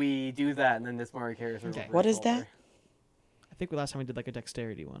 Okay, we do that, and then this Mari carries her over What his is shoulder. that? I think last time we did like a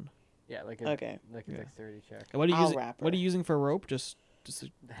dexterity one. Yeah, like a dexterity check. And what are you using? wrap her. What are you using for rope? Just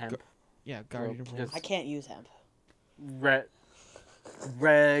Hemp. guardian. Just I can't use hemp.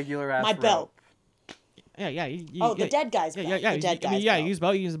 Regular ass My belt. Yeah. The dead guy's belt. Yeah. The dead guy's you belt. use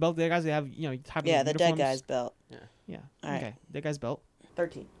belt. You use the belt. The guys they have type of Yeah, the dead uniforms. guy's belt. Yeah. All right. Okay. Dead guy's belt.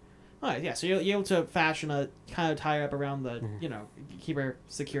 13. All right. Yeah. So you're able to fashion a kind of tie her up around the keep her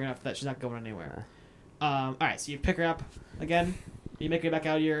secure enough that she's not going anywhere. All right. So you pick her up again. You make her back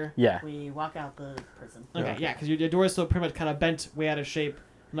out of your. Yeah. We walk out the prison. Okay. Yeah, because your door is still pretty much kind of bent, way out of shape.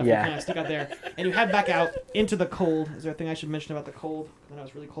 Enough to kind of stick out there, and you head back out into the cold. Is there a thing I should mention about the cold? I know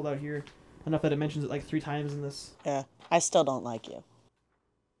it's really cold out here. Enough that it mentions it like 3 times in this. Yeah, I still don't like you.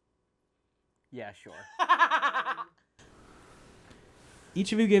 Yeah, sure.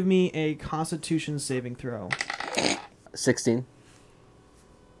 Each of you give me a Constitution saving throw. 16.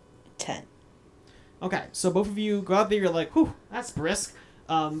 10. Okay, so both of you go out there. You're like, "Whew, that's brisk,"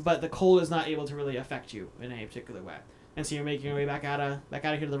 but the cold is not able to really affect you in any particular way. And so you're making your way back out of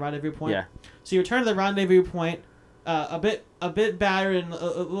here to the rendezvous point. Yeah. So you return to the rendezvous point, a bit battered and a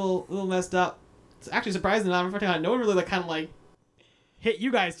little messed up. It's actually surprising that I'm reflecting on it. No one really kind of hit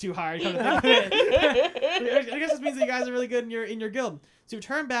you guys too hard. Come to think of it. I guess this means that you guys are really good in your guild. So you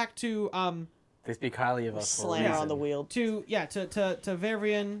return back to They speak highly of us. Slam her on the wheel. to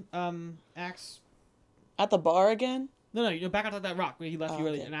Varian Axe. At the bar again? No, you're back out to that rock where he left you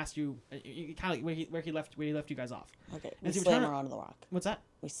earlier okay. and asked you, kind of where he left you guys off. Okay, we And so you slam return- her onto the rock. What's that?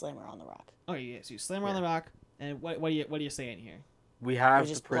 We slam her on the rock. Oh yeah, so you slam her on the rock, and what are you saying here? We have We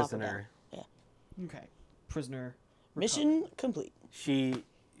the just plop her prisoner. down. Yeah. Okay, prisoner. Mission complete. She's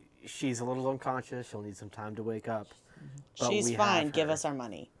a little unconscious. She'll need some time to wake up. But She's we fine. have Give her. us our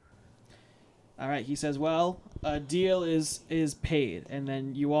money. All right, he says, well, a deal is paid, and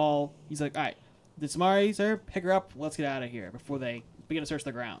then he's like, all right, Desmari, sir, pick her up. Let's get out of here before they begin to search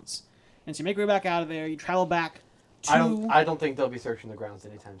the grounds. And so you make your way back out of there. You travel back to. I don't think they'll be searching the grounds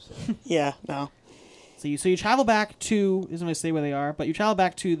anytime soon. Yeah, no. So you travel back to. Isn't going to say where they are, but you travel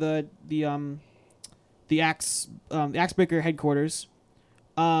back to the Axebreaker headquarters,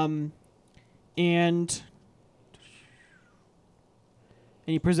 and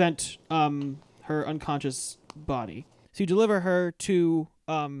you present her unconscious body. So you deliver her to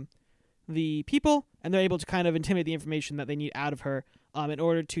the people, and they're able to kind of intimidate the information that they need out of her in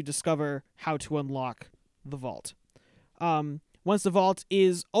order to discover how to unlock the vault. Once the vault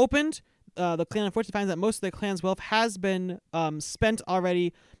is opened, the clan unfortunately finds that most of the clan's wealth has been spent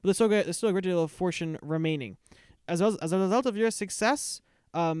already, but there's still a great deal of fortune remaining. As a result of your success,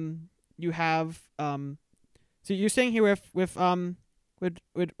 you have so you're staying here with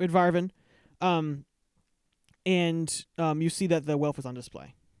Varvin, and you see that the wealth is on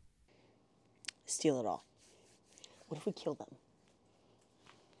display. Steal it all. What if we kill them?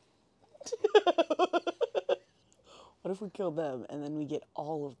 What if we kill them and then we get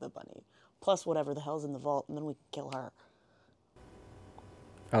all of the money? Plus whatever the hell's in the vault, and then we can kill her.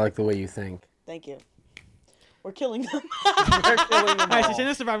 I like the way you think. Thank you. We're killing them. We're killing them All right, so all. you say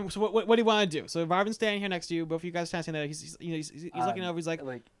this to Varvin. So what do you want to do? So Varvin's standing here next to you. Both of you guys standing there. He's looking over. He's like,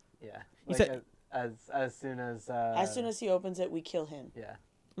 yeah. He Like, said- as soon as As soon as he opens it, we kill him. yeah.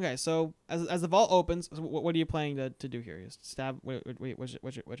 okay. So as the vault opens, so what are you planning to do here? You stab. Wait. What's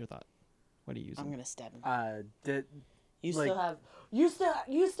your thought? What are you using? I'm gonna stab him. Did You like-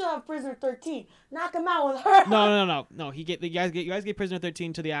 still have prisoner 13. Knock him out with her. No. You guys gave prisoner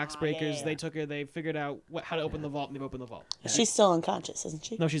 13 to the Axe Breakers. yeah. They took her. They figured out how to open the vault, and they've opened the vault. She's still unconscious, isn't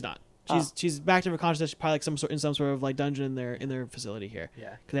she? No, she's not. She's back to her consciousness. Probably like some sort of like dungeon in their facility here.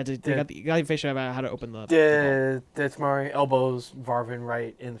 Yeah. Because they got the information about how to open the vault. did Mari elbows Varvin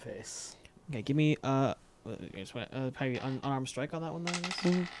right in the face. Okay, give me probably unarmed strike on that one then. I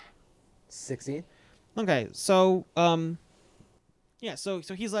guess. 16. Okay, so yeah, so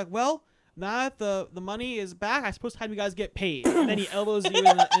he's like, well, now that the money is back, I suppose time you guys get paid. And then he elbows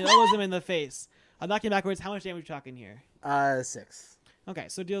elbows him in the face. I'm knocking backwards. How much damage are we talking here? 6. Okay,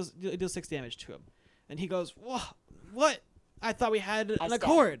 so deals 6 damage to him, and he goes, what? I thought we had an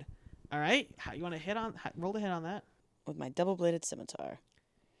accord. All right, you want to roll the hit on that with my double-bladed scimitar.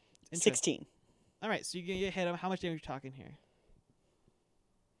 16. All right, so you hit him. How much damage are you talking here?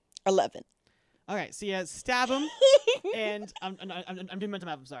 11. Okay, so you stab him, and I'm doing mental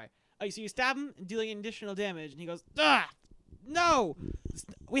math. I'm sorry. Okay, so you stab him, dealing additional damage, and he goes, no,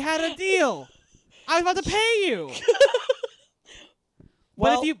 we had a deal. I was about to pay you.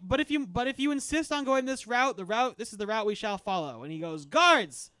 Well, but if you insist on going this route, this is the route we shall follow. And he goes,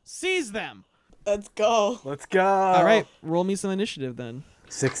 guards, seize them. Let's go. All right, roll me some initiative then.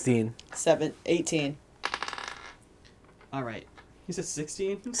 16. 18. All right. You said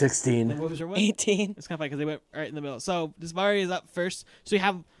 16? 16. And what was your one? 18. It's kind of funny because they went right in the middle. So Dismari is up first. So you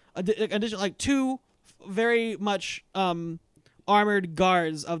have additional 2 very much armored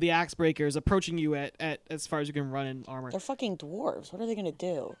guards of the axe breakers approaching you at as far as you can run in armor. They're fucking dwarves. What are they gonna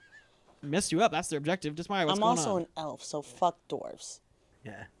do? Mess you up. That's their objective. Dismari, what's going on? I'm also an elf, so fuck dwarves.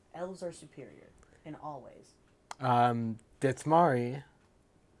 Yeah. Elves are superior in all ways. Ditsmari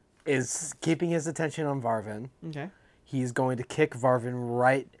is keeping his attention on Varvin. Okay. He's going to kick Varvin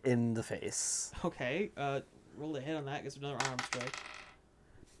right in the face. Okay. Roll a hit on that. Gets another arm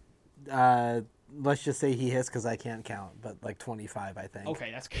strike. Let's just say he hits because I can't count, but like 25, I think. Okay,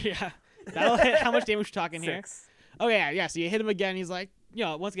 that's good. Yeah. That'll hit. How much damage are you talking 6. here? Oh yeah. So you hit him again. He's like,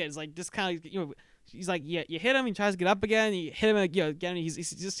 once again, it's like just kind of, he's like, yeah, you hit him. He tries to get up again. You hit him again. He's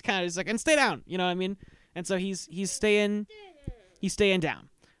just kind of just like, and stay down. You know what I mean? And so he's staying down.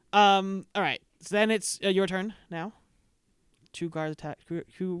 All right. So then it's your turn now. 2 guards attack.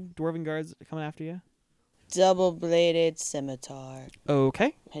 2 dwarven guards coming after you. Double-bladed scimitar.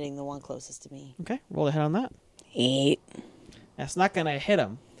 Okay. Hitting the one closest to me. Okay. Roll a hit on that. 8. That's not gonna hit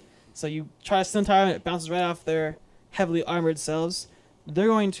him. So you try to scimitar, and it bounces right off their heavily armored selves. They're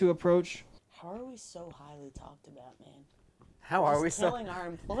going to approach. How are we so highly talked about, man? How are we killing our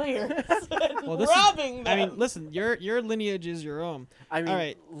employers? Well, robbing them. I mean, listen, your lineage is your own. I mean, all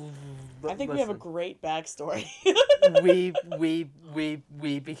right. I think we have a great backstory.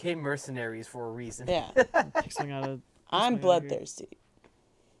 we became mercenaries for a reason. Yeah. I'm bloodthirsty.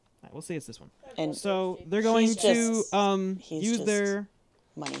 Right, we'll say it's this one. And so they're going to use their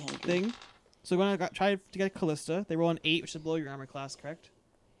money hungry thing. So we're gonna try to get Callista. They roll an 8, which is below your armor class, correct?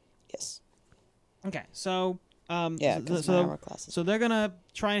 Yes. Okay, so yeah, so they're gonna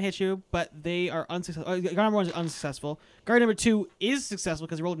try and hit you, but they are unsuccessful. Guard number 1 is unsuccessful. Guard number 2 is successful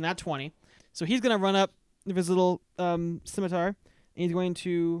because he rolled a nat 20. So he's gonna run up with his little scimitar, and he's going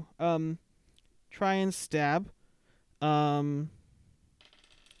to try and stab.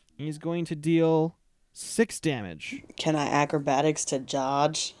 He's going to deal 6 damage. Can I acrobatics to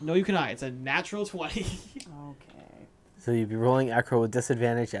dodge? No, you cannot. It's a natural 20. Okay. So you'd be rolling acro with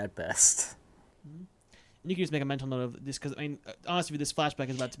disadvantage at best. You can just make a mental note of this because, I mean, honestly, this flashback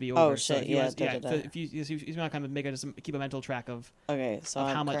is about to be over. Oh, shit, if you want to kind of keep a mental track of. Okay, so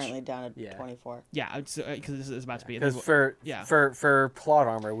I'm currently down at 24. Yeah, because this is about to be. Because for plot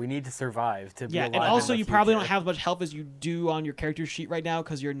armor, we need to survive to be alive. And also you probably don't have as much health as you do on your character sheet right now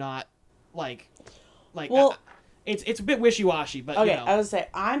because you're not, well, it's a bit wishy-washy, but, okay, I would say,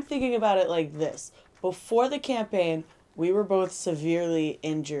 I'm thinking about it like this. Before the campaign, we were both severely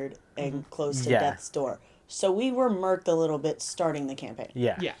injured and close to death's door. So we were murked a little bit starting the campaign.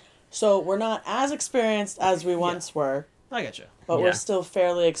 Yeah. So we're not as experienced as we once were. I get you. But we're still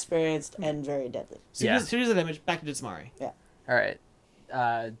fairly experienced and very deadly. So here's the damage. Back to Ditsmari. Yeah. All right.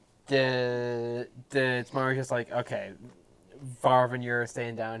 Ditsmari's just like, okay, Varvin, you're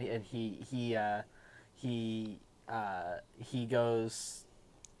staying down, and he goes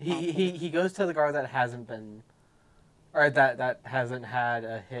to the guard that hasn't been, or that hasn't had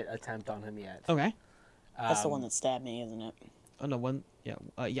a hit attempt on him yet. Okay. That's the one that stabbed me, isn't it? Oh no, one. Yeah.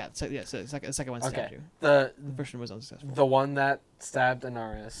 So the second one stabbed you. The first one was unsuccessful. The one that stabbed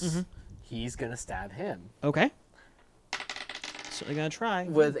Anaris, he's gonna stab him. Okay. So they're gonna try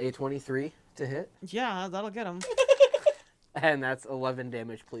with a 23 to hit. Yeah, that'll get him. And that's 11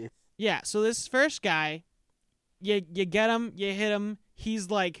 damage, please. Yeah. So this first guy, you get him, you hit him.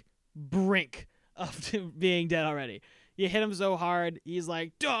 He's like brink of being dead already. You hit him so hard, he's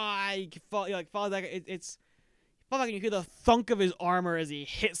like, die! He falls back. It's falls back, and you hear the thunk of his armor as he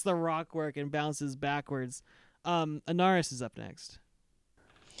hits the rockwork and bounces backwards. Anaris is up next.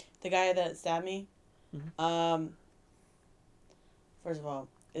 The guy that stabbed me? Mm-hmm. First of all,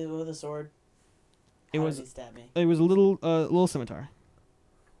 is it with a sword? How did he stab me? It was a little scimitar.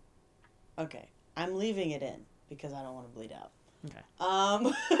 Okay, I'm leaving it in because I don't want to bleed out.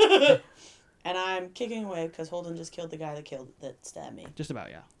 Okay. And I'm kicking away because Holden just killed the guy that stabbed me. Just about,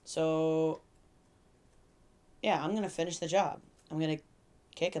 yeah. So, yeah, I'm gonna finish the job. I'm gonna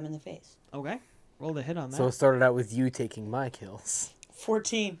kick him in the face. Okay. Roll the hit on that. So it started out with you taking my kills.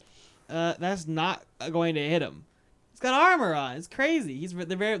 14. That's not going to hit him. He's got armor on. It's crazy.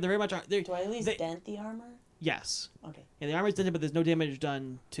 They're very much. Do I at least dent the armor? Yes. Okay. Yeah, the armor's dented, but there's no damage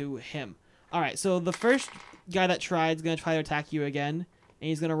done to him. All right. So the first guy that tried is gonna try to attack you again, and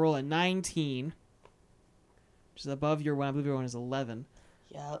he's gonna roll a 19, which is above your one. I believe your one is 11.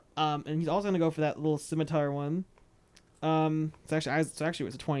 Yep. And he's also gonna go for that little scimitar one. It's actually it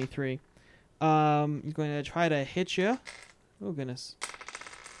was a 23. He's going to try to hit you. Oh goodness.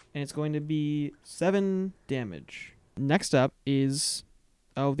 And it's going to be 7 damage. Next up is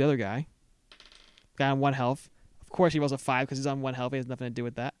the other guy. Guy on 1 health. Of course he rolls a 5 because he's on 1 health. He has nothing to do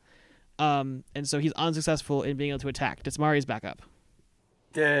with that. And so he's unsuccessful in being able to attack. Ditsmari's back up.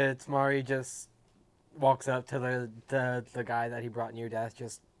 Ditsmari just walks up to the guy that he brought near death,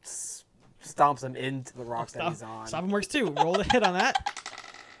 just stomps him into the rock that he's on. Stop him works too. Roll the hit on that.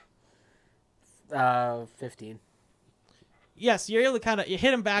 15. Yes, you're able to you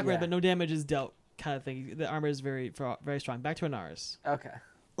hit him backward, but no damage is dealt, kind of thing. The armor is very strong. Back to Anaris. Okay.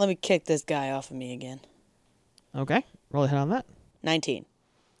 Let me kick this guy off of me again. Okay, roll a hit on that. 19.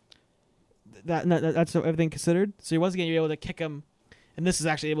 That's everything considered. So once again, you're able to kick him, and this is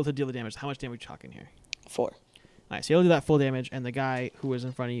actually able to deal the damage. How much damage are we talking here? 4. All right, so you'll do that full damage, and the guy who was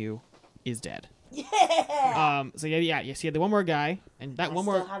in front of you is dead. Yeah. So yeah. You see the one more guy, and that one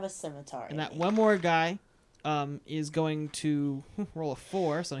more. Still have a scimitar. And that one more guy, is going to roll a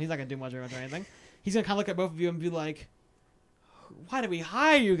 4, so he's not gonna do much or anything. He's gonna kind of look at both of you and be like, "Why did we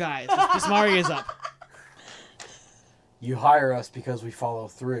hire you guys?" Ditsmari is up. You hire us because we follow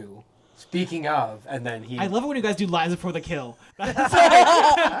through. Speaking of, and then he... I love it when you guys do lines before the kill. We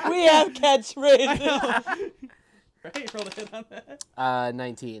have catchphrases. Right? Roll a hit on that.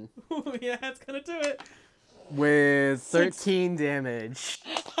 19. Yeah, that's gonna do it. With 13 damage.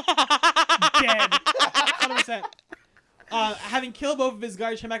 Dead. 100%. Having killed both of his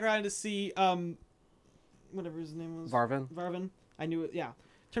guards, turn back around to see, whatever his name was. Varvin. I knew it, yeah.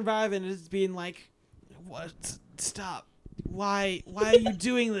 Turn Varvin and is being like, "What? Stop. Why are you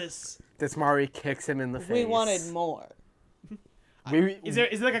doing this?" Ditsmari kicks him in the face. We wanted more. Is there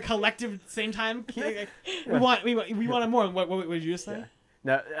like a collective same time? we wanted more. What did you just say?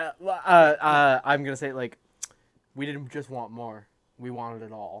 Yeah. No, I'm gonna say we didn't just want more. We wanted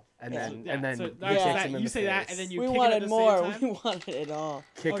it all, and then you say that, and then you. We kick wanted him at the more. Same time? We wanted it all.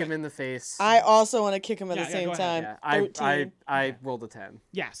 Kick him in the face. I also want to kick him at the same time. Yeah, I rolled a 10.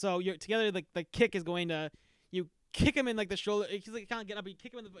 Yeah, so you're together. The kick is going to you kick him in the shoulder. He's kind of getting up. You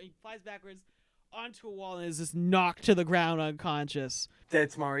kick him he flies backwards onto a wall and is just knocked to the ground unconscious.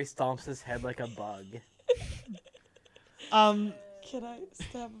 Ditsmari stomps his head like a bug. Can I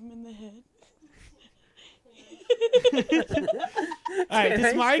stab him in the head? All right,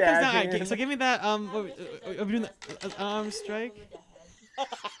 Ditsmari comes down. Right, so give me that. Are we doing the arm strike?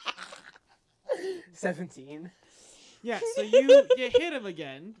 17. Yeah. So you hit him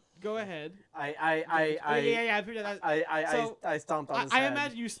again. Go ahead. I stomped on his head. I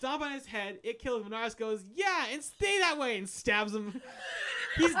imagine you stomp on his head. It kills him. Naras goes, "Yeah, and stay that way," and stabs him.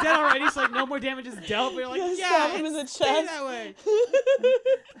 He's dead already, so no more damage is dealt. But you're like, "Yeah, stab him in the stay chest. that way."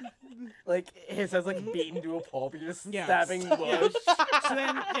 His head's beaten to a pulp. You're just stabbing bush.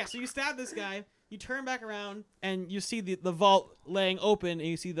 So you stab this guy. You turn back around and you see the vault laying open, and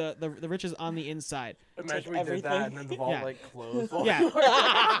you see the riches on the inside. Imagine we did that, and then the vault closed.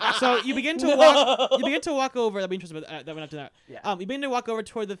 Yeah. So you begin to walk. You begin to walk over. That'd be interesting, but that went up to that. Yeah. You begin to walk over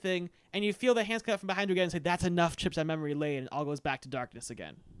toward the thing, and you feel the hands come up from behind you again and say, "That's enough chips on memory lane," and it all goes back to darkness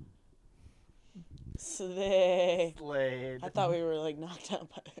again. Slay. Slayed. I thought we were knocked out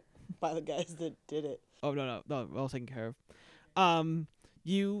by the guys that did it. Oh no, all taken care of.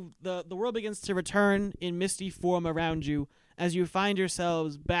 The world begins to return in misty form around you as you find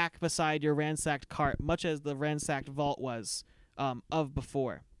yourselves back beside your ransacked cart, much as the ransacked vault was of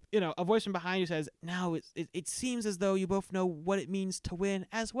before. A voice from behind you says, "Now it seems as though you both know what it means to win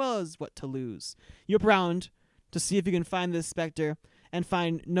as well as what to lose." You look around to see if you can find this specter and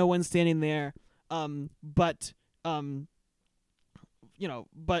find no one standing there, but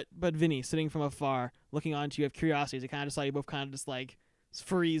Vinny sitting from afar, looking on to you of curiosity. As he kind of just saw you both kind of just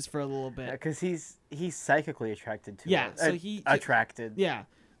freeze for a little bit. Yeah, because he's psychically attracted to yeah, us. so he attracted. Yeah,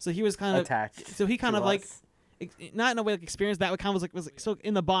 so he was kind of attached. So he kind of us. not in a way like experience that. It kind of was still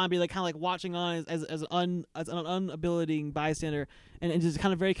in the bond, be like kind of like watching on as an unabilitying bystander, and just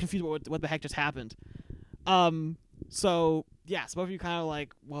kind of very confused what the heck just happened. So both of you kind of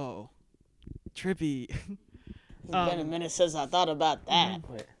like, whoa, trippy. It's been a minute since I thought about that.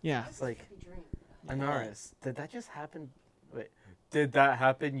 Wait, yeah, it's like, Anaris, did that just happen? Wait, did that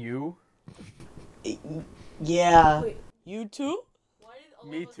happen? You? Yeah. Wait. You too? Why did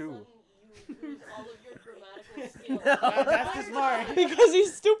Me too. You lose all of your grammatical skills? That's just smart. Because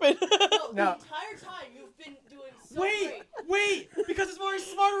he's stupid. No, the entire time you've been doing so great. Wait, because it's more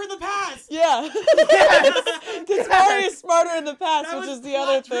smarter in the past. Yeah. Yes. Because Mari is smarter in the past, which is the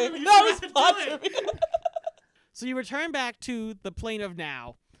other thing. That was plot trivia. So you return back to the plane of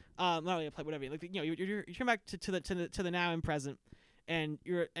now. Not really a plane, whatever. Like you turn back to the now and present, and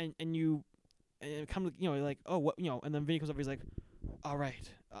you come like, oh, what, and then Vinny comes over. He's like, all right,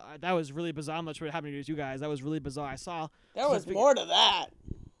 that was really bizarre. I'm not sure what happened to you guys. That was really bizarre. I saw there was more to that.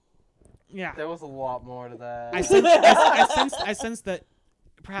 Yeah, there was a lot more to that. I sense that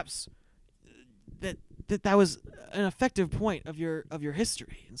perhaps that was an effective point of your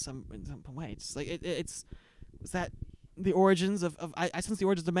history in some way. It's like it's that the origins of I sense the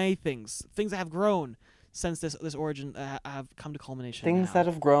origins of many things that have grown since this origin have come to culmination. Things now. that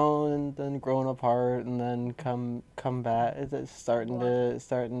have grown and then grown apart and then come back. It's starting to.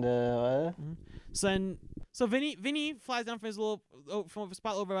 Mm-hmm. So Vinny flies down from his from a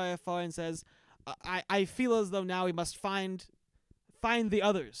spot over by a fire and says, I feel as though now we must find the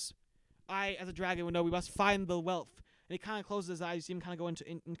others. I, as a dragon, would know we must find the wealth. And he kind of closes his eyes. You see him kind of go into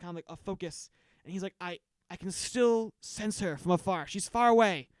in kind of like a focus. And he's like, I can still sense her from afar. She's far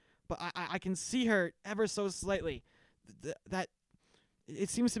away, but I can see her ever so slightly. That it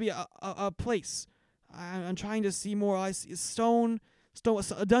seems to be a place. I'm trying to see more. I see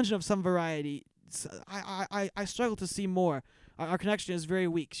a dungeon of some variety. I struggle to see more. Our connection is very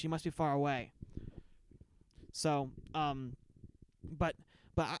weak. She must be far away. So, but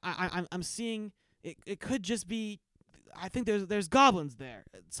I'm seeing it could just be. I think there's goblins there.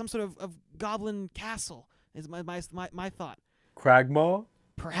 Some sort of goblin castle is my thought. Cragmaw?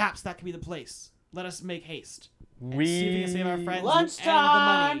 Perhaps that could be the place. Let us make haste. See if we can save our friends Lunchtime!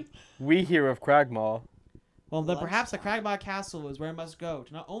 and the money. We hear of Cragmaw. Well, then perhaps the Cragmaw Castle is where I must go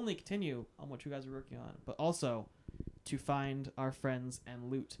to not only continue on what you guys are working on, but also to find our friends and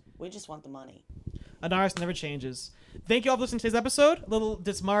loot. We just want the money. Anaris never changes. Thank you all for listening to today's episode. A little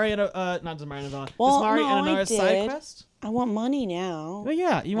Dismari and not Dismari and Anaris side quest. I want money now. Well,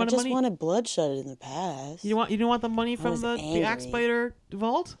 yeah, you want money. I just wanted bloodshed in the past. You didn't want the money from the Axe Spider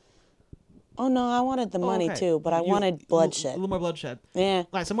vault? Oh no, I wanted the money too, but I wanted bloodshed. A little more bloodshed. Yeah. All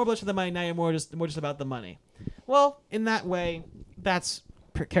right, so more bloodshed than money. Now you're more just about the money. Well, in that way, that's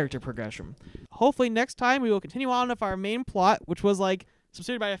character progression. Hopefully next time we will continue on with our main plot, which was like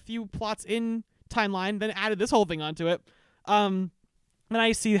substituted by a few plots in timeline, then added this whole thing onto it. And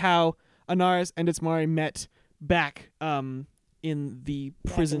I see how Anaris and Dismari met back in the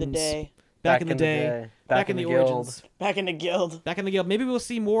prisons. Back in the day. Back in the origins. Back in the guild. Back in the guild. Maybe we'll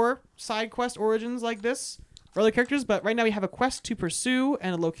see more side quest origins like this for other characters, but right now we have a quest to pursue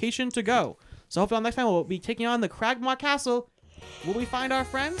and a location to go. So hopefully next time we'll be taking on the Cragmaw Castle. Will we find our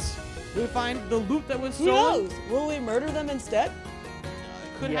friends? Will we find the loot that was stolen? Who knows? Will we murder them instead?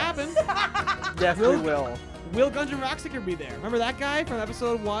 Could happen. Definitely will. Will Gungeon Rocksticker be there? Remember that guy from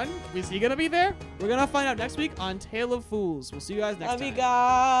episode 1? Is he going to be there? We're going to find out next week on Tale of Fools. We'll see you guys next time. Love you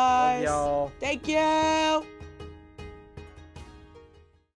guys. Love y'all. Thank you.